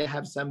agree to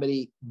have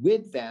somebody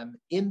with them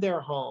in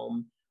their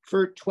home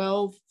for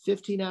 12,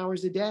 15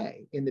 hours a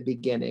day in the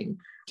beginning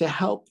to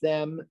help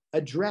them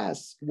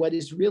address what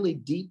is really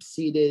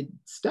deep-seated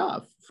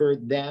stuff for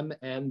them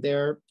and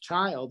their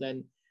child.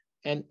 And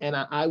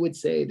I would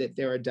say that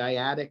there are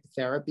dyadic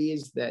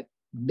therapies that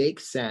make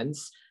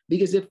sense,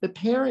 because if the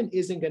parent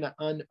isn't going to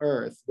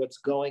unearth what's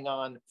going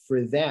on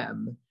for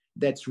them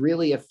that's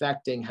really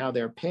affecting how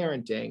they're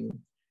parenting,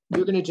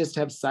 you're going to just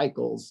have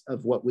cycles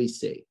of what we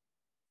see.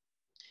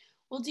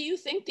 Well, do you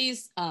think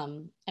these,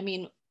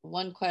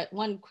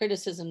 one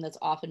criticism that's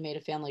often made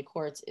of family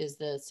courts is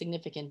the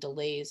significant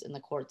delays in the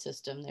court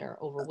system. They're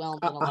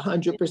overwhelmed.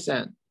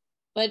 100%.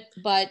 But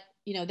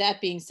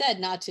that being said,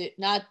 not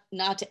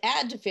to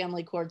add to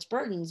family courts'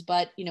 burdens,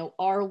 but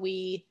are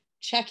we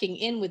checking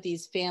in with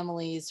these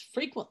families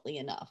frequently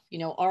enough?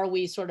 Are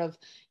we sort of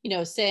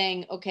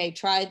saying, okay,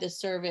 try this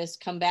service,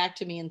 come back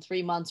to me in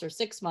 3 months or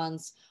 6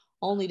 months,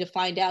 only to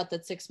find out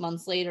that 6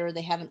 months later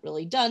they haven't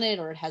really done it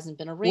or it hasn't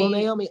been arranged?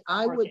 Well, Naomi,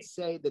 I would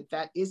say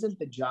that isn't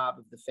the job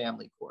of the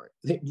family court.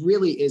 It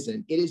really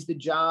isn't. It is the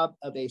job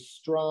of a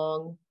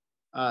strong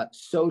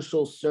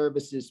social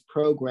services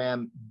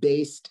program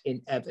based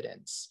in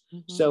evidence.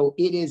 Mm-hmm. So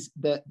it is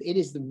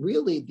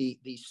really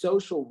the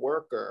social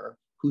worker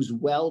who's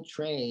well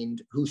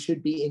trained, who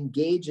should be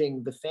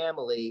engaging the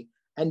family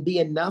and be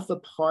enough a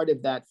part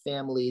of that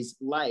family's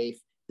life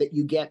that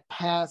you get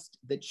past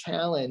the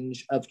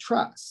challenge of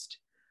trust.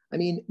 I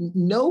mean,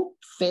 no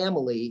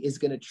family is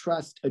going to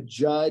trust a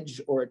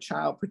judge or a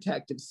child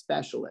protective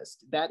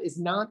specialist. That is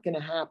not going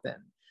to happen.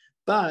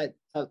 But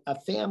a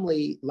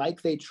family,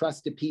 like they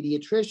trust a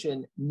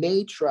pediatrician,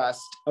 may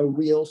trust a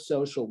real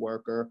social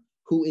worker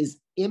who is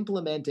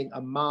implementing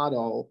a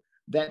model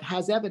that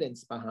has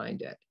evidence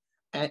behind it.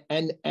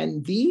 And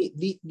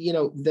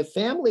the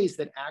families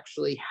that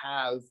actually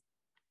have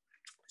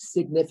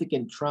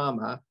significant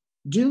trauma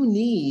do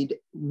need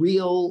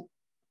real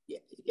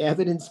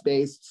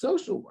evidence-based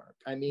social work.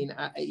 I mean,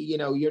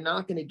 you're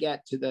not going to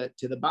get to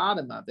the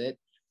bottom of it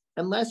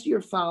unless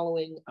you're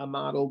following a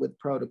model with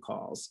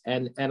protocols.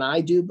 And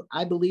I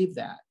believe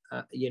that.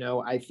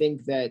 I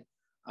think that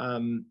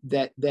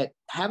that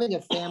having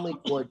a family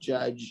court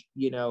judge,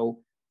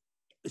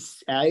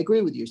 I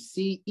agree with you.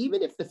 See,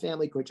 even if the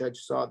family court judge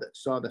saw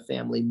the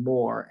family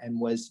more and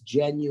was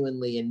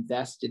genuinely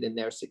invested in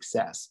their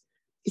success,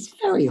 it's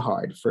very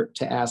hard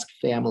to ask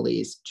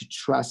families to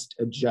trust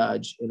a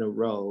judge in a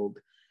robe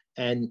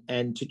and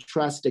to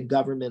trust a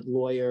government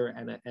lawyer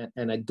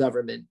and a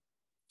government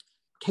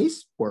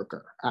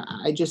caseworker.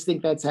 I just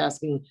think that's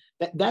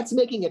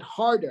making it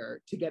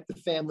harder to get the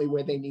family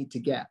where they need to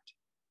get.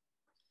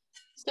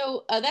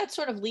 So that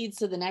sort of leads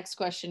to the next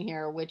question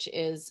here, which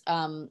is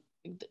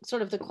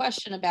sort of the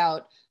question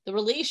about the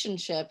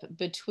relationship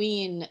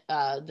between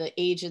the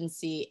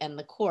agency and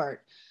the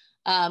court.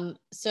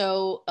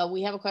 So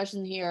we have a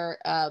question here.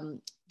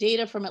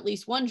 Data from at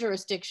least one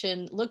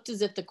jurisdiction looked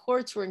as if the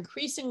courts were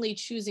increasingly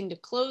choosing to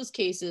close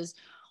cases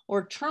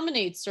or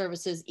terminate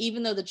services,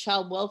 even though the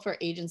child welfare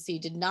agency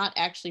did not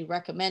actually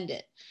recommend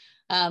it.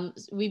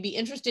 We'd be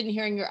interested in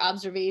hearing your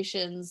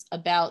observations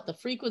about the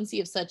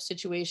frequency of such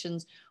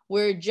situations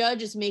where a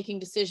judge is making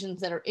decisions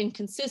that are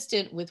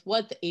inconsistent with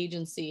what the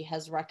agency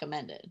has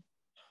recommended.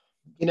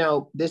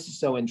 This is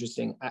so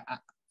interesting.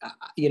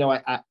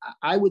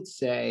 I would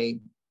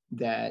say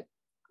that,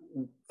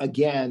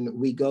 again,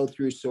 we go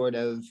through sort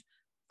of,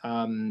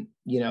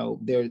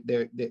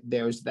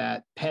 there's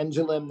that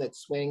pendulum that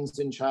swings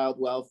in child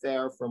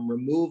welfare from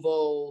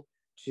removal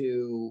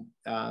to,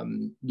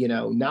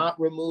 not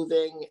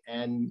removing.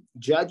 And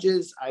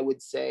judges, I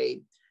would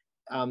say,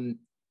 in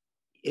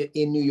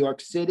New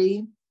York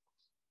City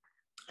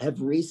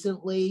have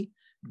recently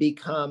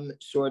become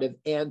sort of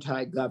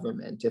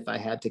anti-government, if I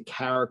had to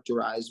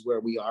characterize where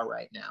we are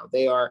right now.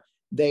 They are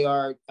They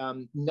are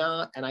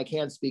not, and I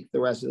can't speak for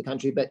the rest of the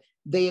country, but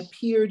they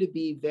appear to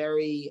be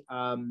very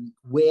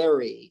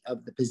wary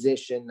of the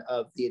position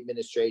of the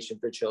Administration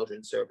for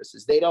Children's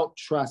Services. They don't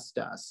trust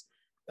us.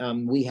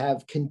 We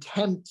have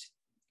contempt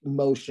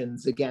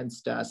motions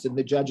against us, and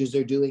the judges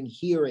are doing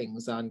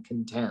hearings on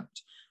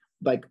contempt.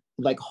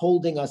 Like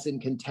holding us in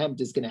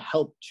contempt is going to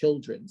help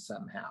children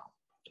somehow.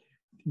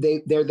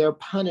 They're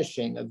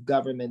punishing of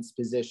government's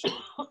position.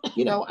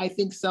 I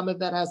think some of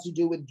that has to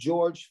do with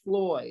George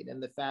Floyd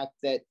and the fact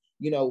that,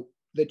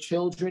 the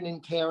children in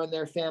care and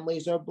their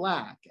families are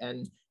Black,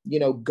 and,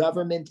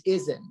 government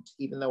isn't,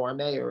 even though our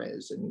mayor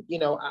is. And,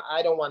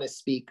 I don't want to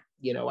speak,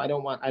 I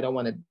don't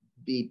want to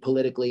be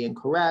politically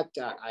incorrect.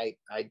 I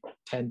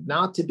tend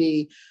not to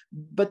be.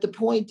 But the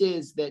point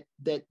is that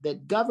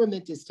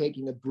government is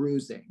taking a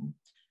bruising.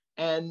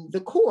 And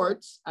the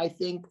courts, I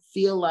think,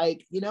 feel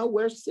like,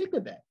 we're sick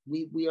of it.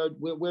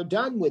 We're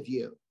done with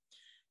you.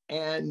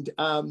 And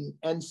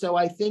so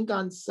I think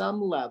on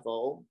some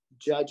level,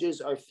 judges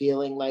are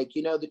feeling like,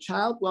 the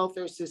child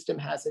welfare system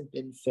hasn't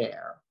been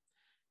fair.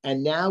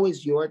 And now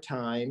is your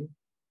time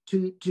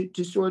to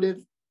sort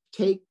of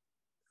take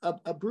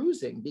a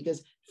bruising,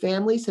 because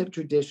families have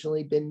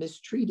traditionally been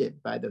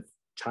mistreated by the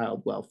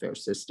child welfare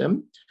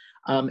system.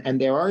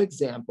 And there are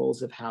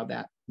examples of how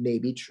that may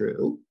be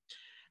true.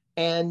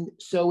 And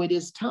so it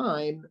is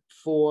time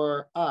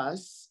for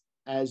us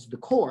as the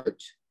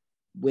court,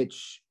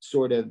 which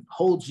sort of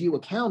holds you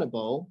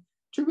accountable,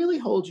 to really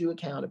hold you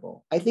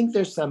accountable. I think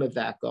there's some of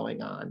that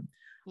going on.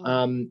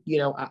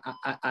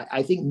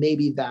 I think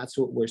maybe that's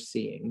what we're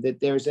seeing, that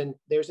there's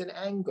an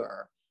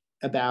anger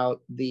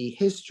about the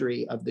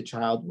history of the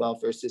child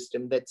welfare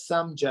system, that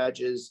some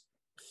judges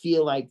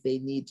feel like they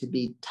need to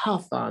be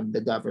tough on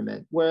the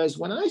government. Whereas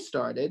when I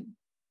started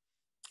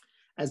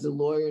as a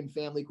lawyer in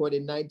family court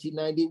in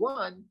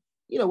 1991,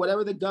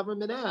 whatever the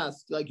government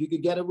asked, like you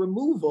could get a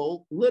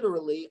removal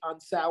literally on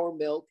sour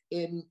milk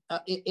in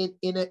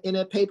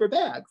a paper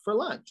bag for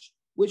lunch,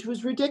 which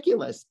was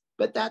ridiculous.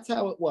 But that's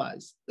how it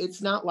was.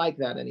 It's not like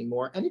that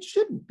anymore, and it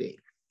shouldn't be.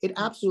 It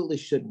absolutely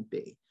shouldn't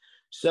be.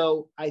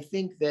 So I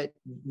think that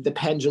the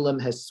pendulum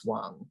has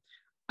swung.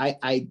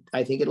 I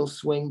think it'll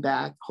swing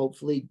back,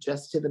 hopefully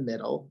just to the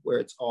middle where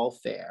it's all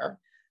fair.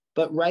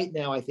 But right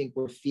now, I think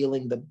we're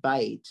feeling the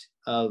bite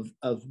of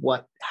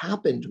what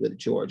happened with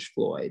George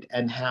Floyd,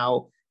 and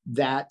how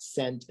that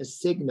sent a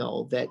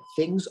signal that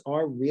things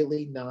are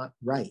really not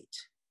right.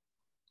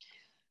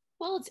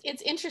 Well,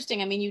 it's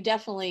interesting. I mean, you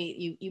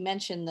definitely, you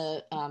mentioned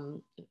the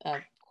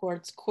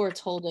courts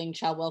holding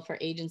child welfare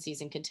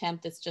agencies in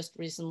contempt. That's just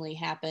recently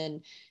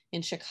happened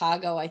in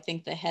Chicago. I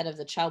think the head of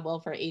the child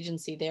welfare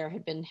agency there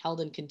had been held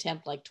in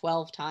contempt like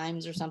 12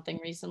 times or something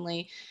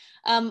recently.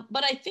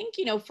 But I think,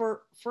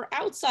 for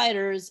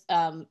outsiders,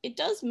 it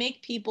does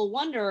make people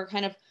wonder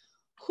kind of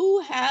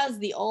who has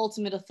the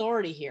ultimate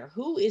authority here?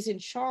 Who is in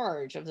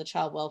charge of the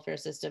child welfare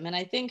system? And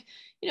I think,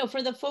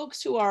 for the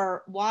folks who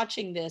are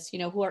watching this,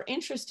 who are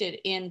interested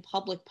in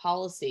public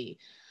policy,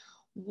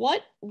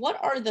 what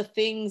are the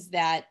things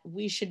that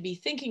we should be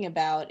thinking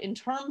about in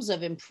terms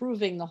of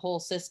improving the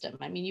whole system?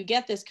 I mean, you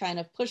get this kind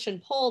of push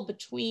and pull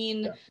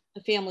between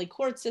the family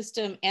court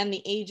system and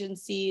the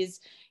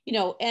agencies,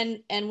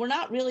 and we're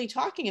not really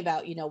talking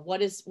about,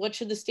 what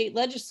should the state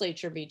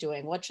legislature be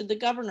doing? What should the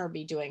governor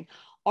be doing?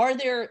 Are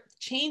there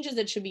changes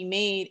that should be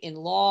made in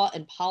law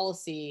and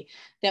policy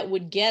that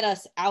would get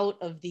us out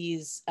of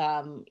these,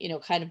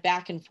 kind of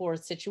back and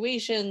forth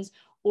situations,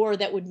 or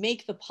that would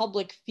make the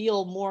public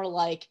feel more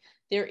like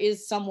there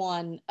is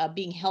someone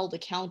being held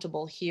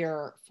accountable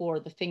here for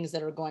the things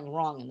that are going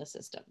wrong in the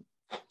system?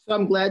 So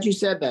I'm glad you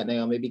said that,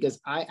 Naomi, because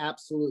I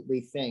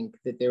absolutely think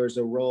that there is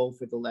a role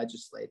for the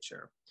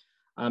legislature.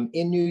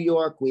 In New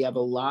York, we have a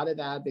lot of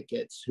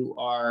advocates who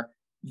are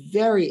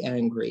very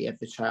angry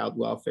at the child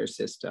welfare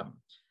system.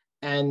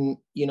 And,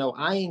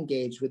 I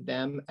engage with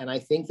them, and I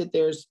think that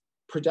there's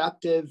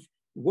productive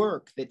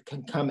work that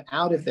can come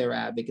out of their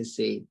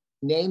advocacy,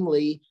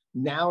 namely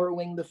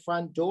narrowing the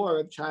front door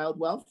of child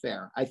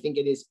welfare. I think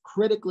it is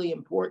critically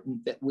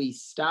important that we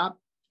stop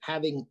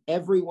having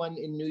everyone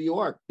in New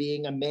York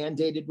being a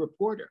mandated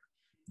reporter.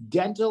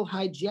 Dental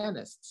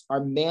hygienists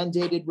are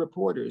mandated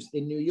reporters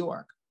in New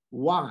York.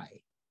 Why?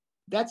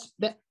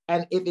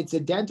 And if it's a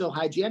dental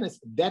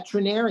hygienist,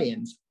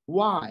 veterinarians,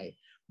 why?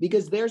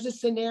 Because there's a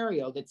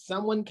scenario that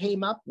someone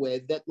came up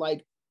with that,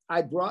 like,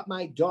 I brought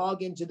my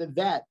dog into the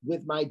vet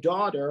with my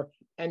daughter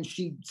and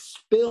she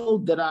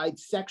spilled that I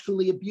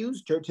sexually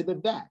abused her to the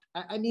vet.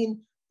 I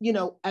mean,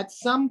 at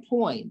some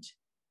point,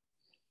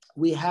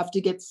 we have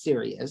to get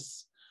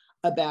serious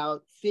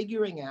about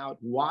figuring out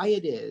why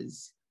it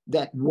is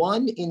that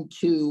 1 in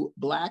 2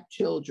 Black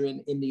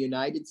children in the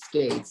United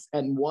States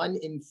and 1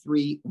 in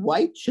 3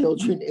 white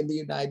children in the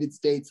United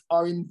States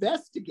are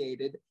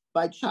investigated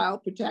by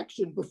child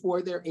protection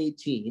before they're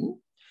 18.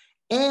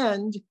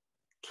 And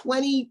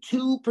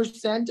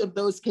 22% of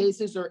those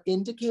cases are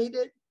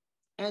indicated,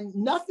 and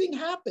nothing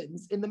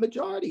happens in the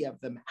majority of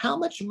them. How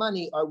much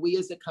money are we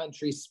as a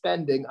country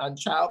spending on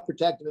child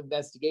protective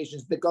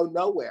investigations that go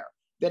nowhere?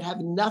 that have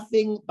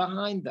nothing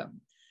behind them.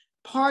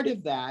 Part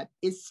of that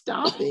is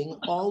stopping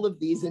all of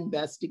these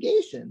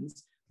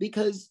investigations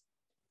because,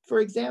 for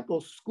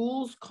example,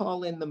 schools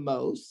call in the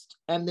most,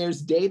 and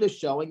there's data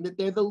showing that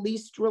they're the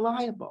least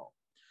reliable.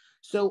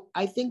 So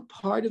I think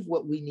part of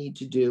what we need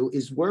to do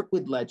is work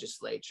with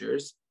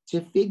legislatures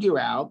to figure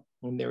out,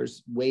 and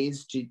there's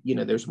ways to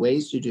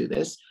do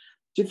this,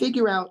 to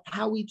figure out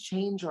how we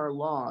change our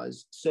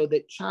laws so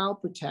that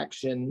child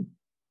protection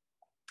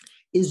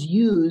is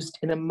used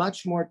in a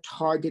much more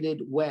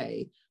targeted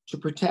way to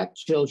protect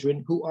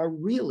children who are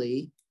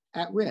really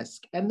at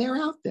risk. And they're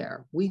out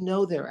there. We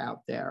know they're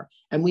out there,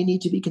 and we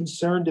need to be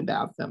concerned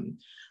about them.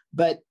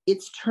 But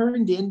it's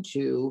turned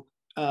into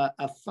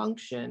a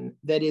function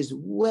that is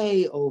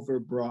way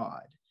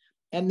overbroad.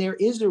 And there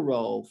is a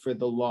role for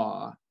the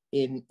law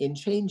in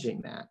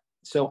changing that.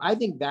 So I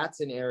think that's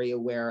an area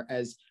where,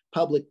 as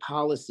public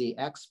policy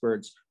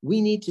experts,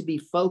 we need to be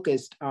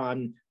focused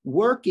on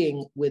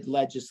working with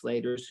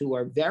legislators who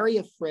are very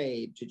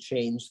afraid to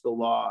change the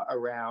law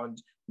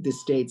around the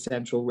state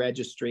central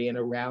registry and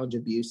around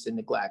abuse and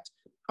neglect.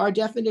 Our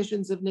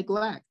definitions of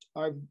neglect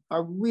are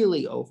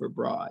really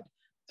overbroad.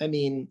 I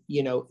mean,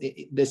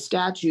 the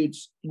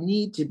statutes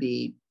need to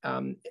be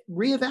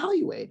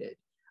reevaluated,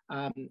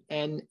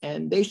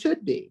 and they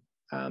should be.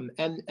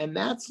 And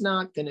that's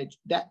not going to,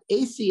 that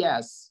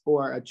ACS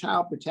or a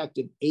child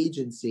protective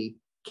agency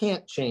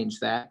can't change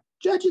that.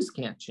 Judges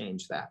can't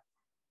change that.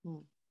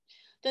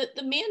 The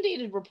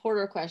mandated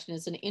reporter question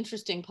is an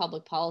interesting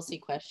public policy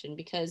question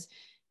because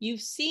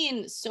you've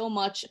seen so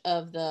much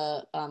of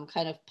the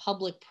kind of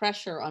public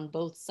pressure on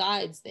both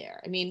sides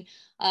there. I mean,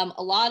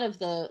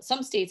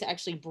 some states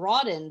actually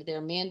broadened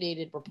their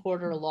mandated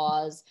reporter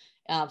laws.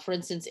 For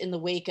instance, in the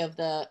wake of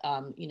the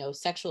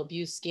sexual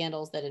abuse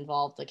scandals that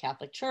involved the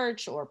Catholic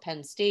Church or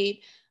Penn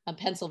State,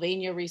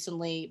 Pennsylvania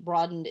recently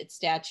broadened its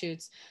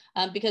statutes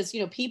because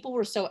people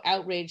were so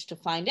outraged to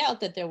find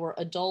out that there were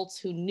adults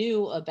who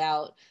knew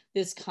about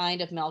this kind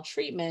of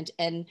maltreatment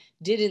and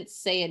didn't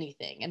say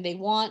anything, and they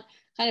want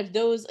kind of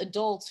those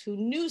adults who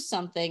knew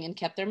something and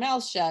kept their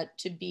mouths shut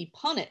to be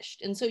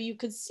punished. And so you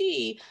could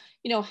see,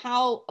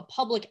 how a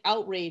public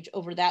outrage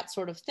over that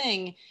sort of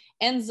thing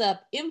ends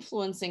up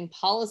influencing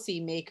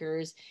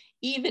policymakers,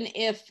 even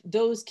if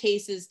those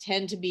cases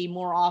tend to be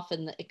more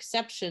often the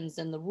exceptions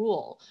than the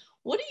rule.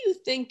 What do you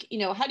think,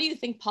 how do you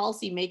think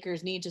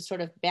policymakers need to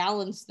sort of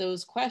balance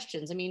those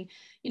questions? I mean,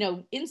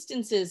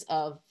 instances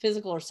of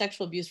physical or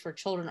sexual abuse for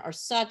children are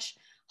such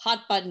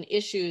hot button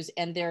issues,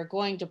 and they're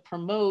going to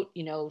promote,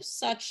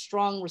 such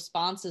strong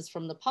responses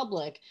from the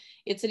public.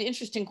 It's an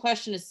interesting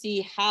question to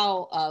see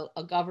how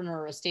a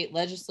governor or a state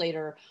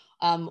legislator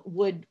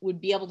would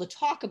be able to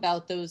talk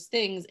about those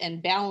things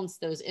and balance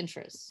those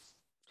interests.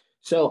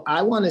 So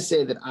I want to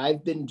say that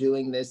I've been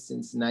doing this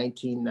since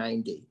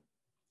 1990.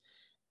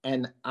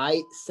 And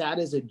I sat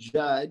as a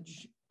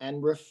judge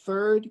and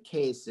referred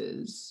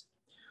cases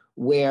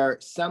where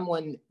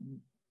someone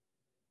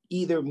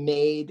either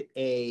made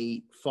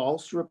a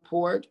false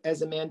report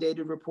as a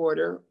mandated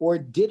reporter or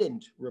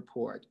didn't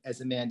report as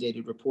a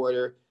mandated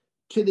reporter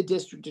to the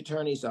district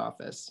attorney's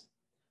office.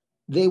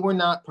 They were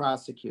not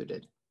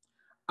prosecuted.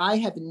 I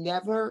have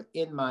never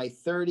in my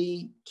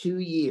 32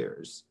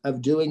 years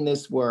of doing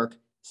this work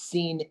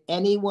seen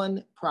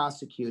anyone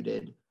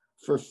prosecuted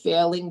for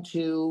failing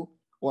to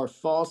or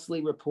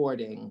falsely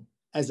reporting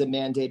as a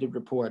mandated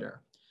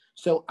reporter.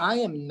 So I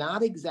am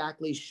not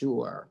exactly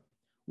sure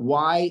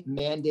why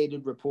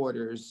mandated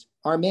reporters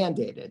are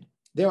mandated.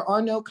 There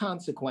are no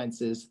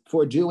consequences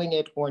for doing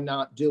it or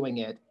not doing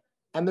it.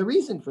 And the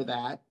reason for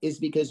that is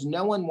because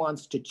no one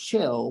wants to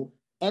chill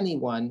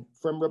anyone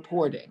from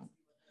reporting.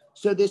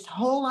 So this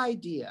whole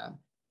idea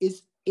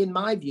is, in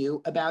my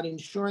view, about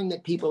ensuring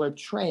that people are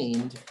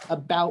trained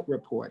about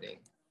reporting.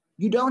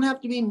 You don't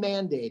have to be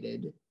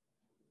mandated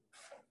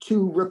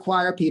to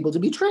require people to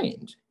be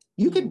trained.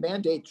 You can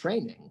mandate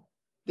training.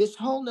 This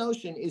whole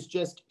notion is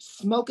just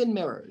smoke and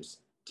mirrors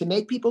to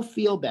make people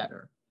feel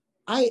better.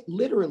 I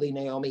literally,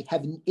 Naomi,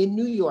 have in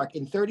New York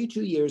in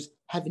 32 years,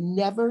 have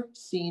never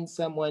seen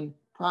someone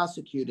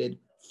prosecuted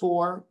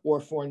for or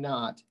for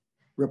not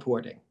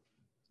reporting.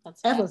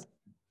 That's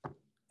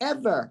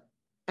ever.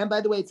 And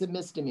by the way, it's a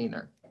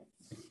misdemeanor.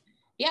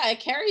 Yeah, it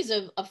carries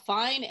a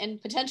fine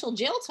and potential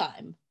jail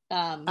time.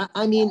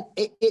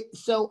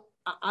 So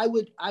I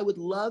would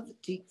love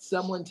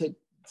someone to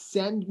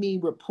send me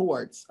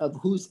reports of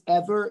who's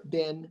ever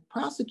been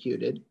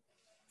prosecuted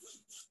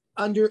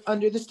under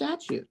the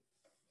statute.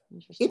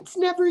 It's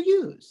never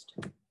used,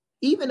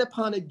 even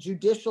upon a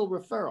judicial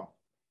referral.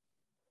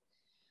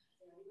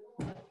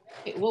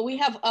 Well, we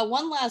have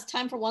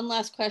time for one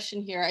last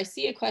question here. I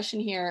see a question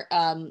here.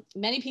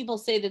 Many people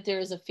say that there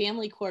is a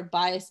family court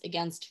bias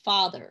against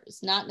fathers,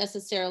 not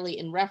necessarily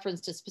in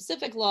reference to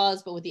specific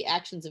laws, but with the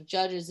actions of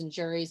judges and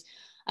juries.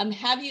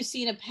 Have you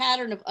seen a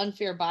pattern of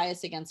unfair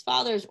bias against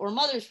fathers or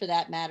mothers, for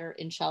that matter,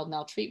 in child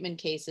maltreatment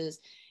cases?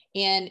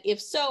 And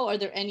if so, are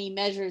there any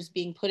measures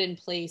being put in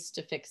place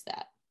to fix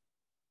that?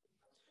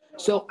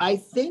 So I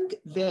think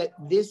that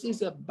this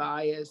is a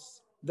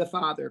bias, the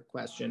father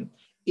question.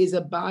 is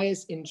a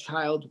bias in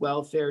child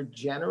welfare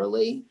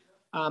generally.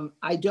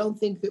 I don't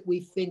think that we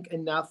think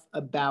enough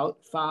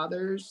about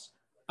fathers.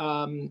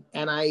 And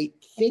I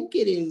think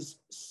it is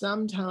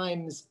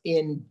sometimes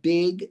in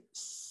big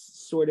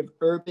sort of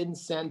urban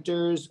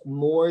centers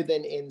more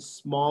than in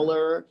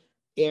smaller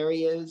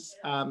areas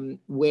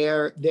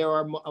where there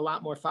are a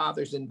lot more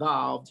fathers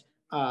involved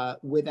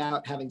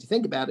without having to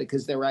think about it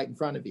because they're right in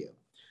front of you.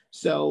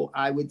 So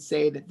I would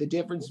say that the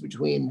difference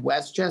between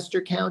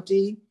Westchester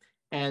County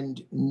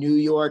and New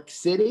York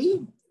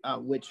City,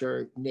 which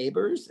are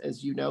neighbors,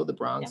 as you know, the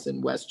Bronx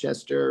and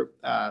Westchester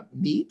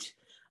meet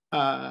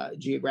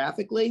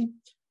geographically.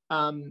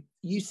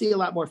 You see a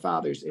lot more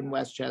fathers in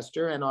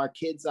Westchester, and our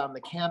kids on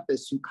the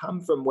campus who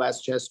come from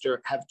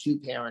Westchester have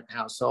two-parent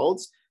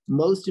households.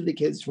 Most of the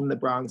kids from the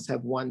Bronx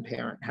have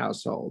one-parent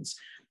households.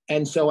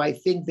 And so I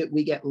think that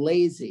we get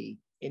lazy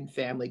in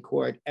family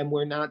court and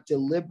we're not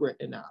deliberate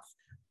enough.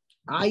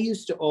 I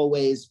used to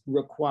always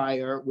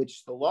require,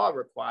 which the law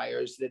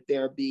requires, that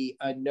there be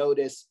a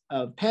notice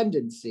of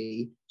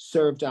pendency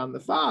served on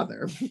the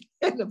father.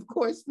 And of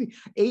course, the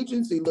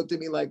agency looked at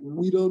me like,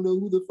 we don't know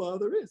who the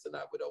father is. And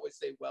I would always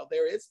say, well,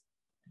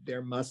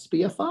 there must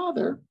be a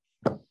father.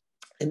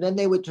 And then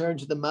they would turn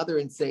to the mother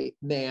and say,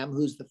 ma'am,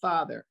 who's the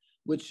father?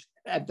 Which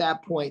at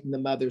that point in the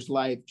mother's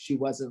life, she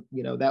wasn't,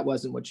 that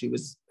wasn't what she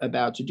was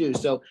about to do.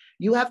 So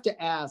you have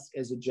to ask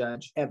as a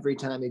judge every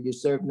time that you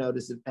serve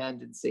notice of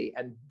pendency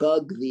and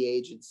bug the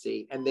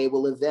agency, and they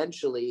will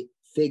eventually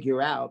figure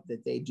out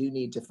that they do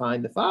need to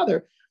find the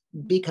father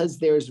because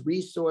there's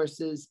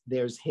resources,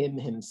 there's him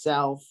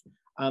himself.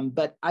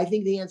 But I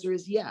think the answer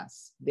is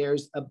yes,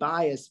 there's a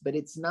bias, but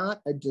it's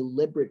not a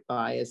deliberate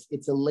bias,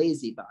 it's a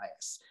lazy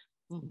bias.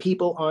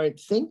 People aren't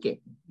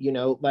thinking,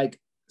 like,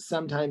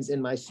 sometimes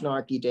in my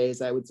snarky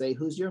days, I would say,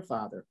 who's your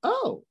father?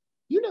 Oh,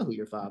 you know who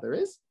your father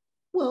is.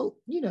 Well,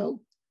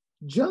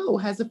 Joe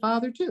has a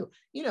father too,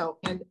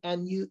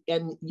 and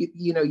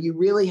you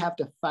really have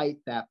to fight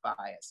that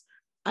bias.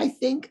 I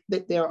think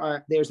that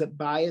there's a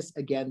bias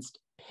against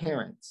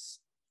parents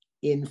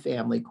in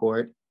family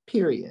court,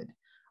 period.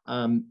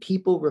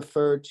 People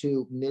refer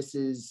to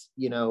Mrs.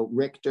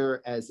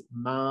 Richter as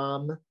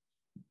mom.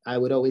 I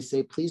would always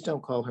say, please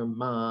don't call her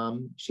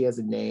mom. She has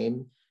a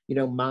name.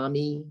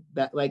 Mommy,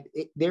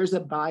 there's a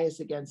bias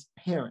against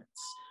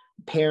parents.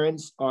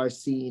 Parents are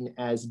seen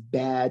as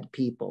bad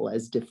people,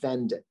 as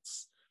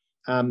defendants.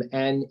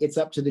 And it's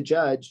up to the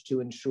judge to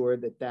ensure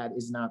that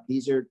is not,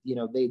 these are,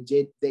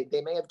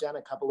 they may have done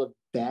a couple of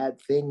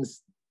bad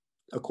things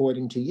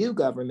according to you,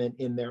 government,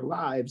 in their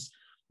lives,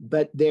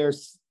 but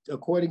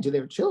according to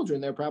their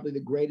children, they're probably the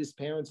greatest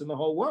parents in the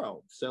whole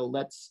world. So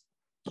let's,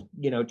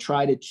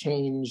 try to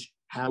change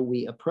how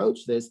we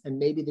approach this, and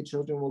maybe the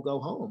children will go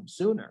home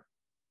sooner.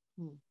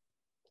 All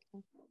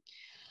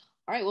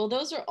right, well,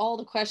 those are all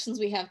the questions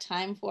we have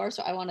time for.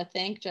 So I want to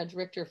thank Judge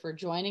Richter for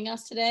joining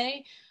us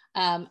today.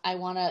 I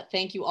want to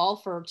thank you all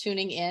for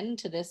tuning in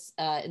to this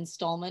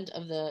installment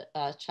of the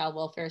Child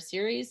Welfare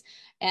Series.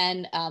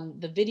 And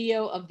the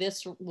video of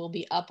this will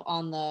be up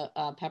on the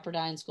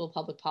Pepperdine School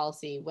Public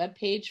Policy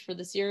webpage for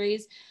the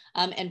series.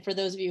 And for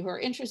those of you who are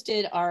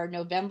interested, our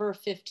November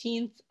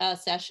 15th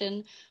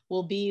session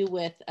will be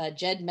with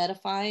Jed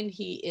Medifine.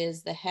 He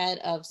is the head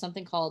of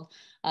something called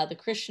the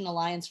Christian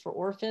Alliance for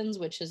Orphans,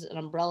 which is an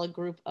umbrella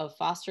group of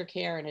foster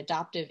care and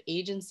adoptive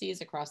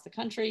agencies across the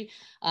country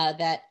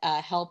that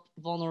help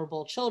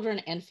vulnerable children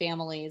and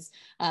families.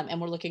 And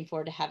we're looking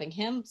forward to having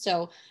him.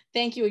 So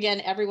thank you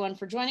again, everyone,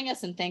 for joining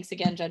us. And thanks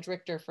again, Judge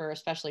Richter,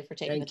 especially for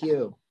taking the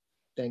time.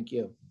 Thank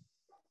you.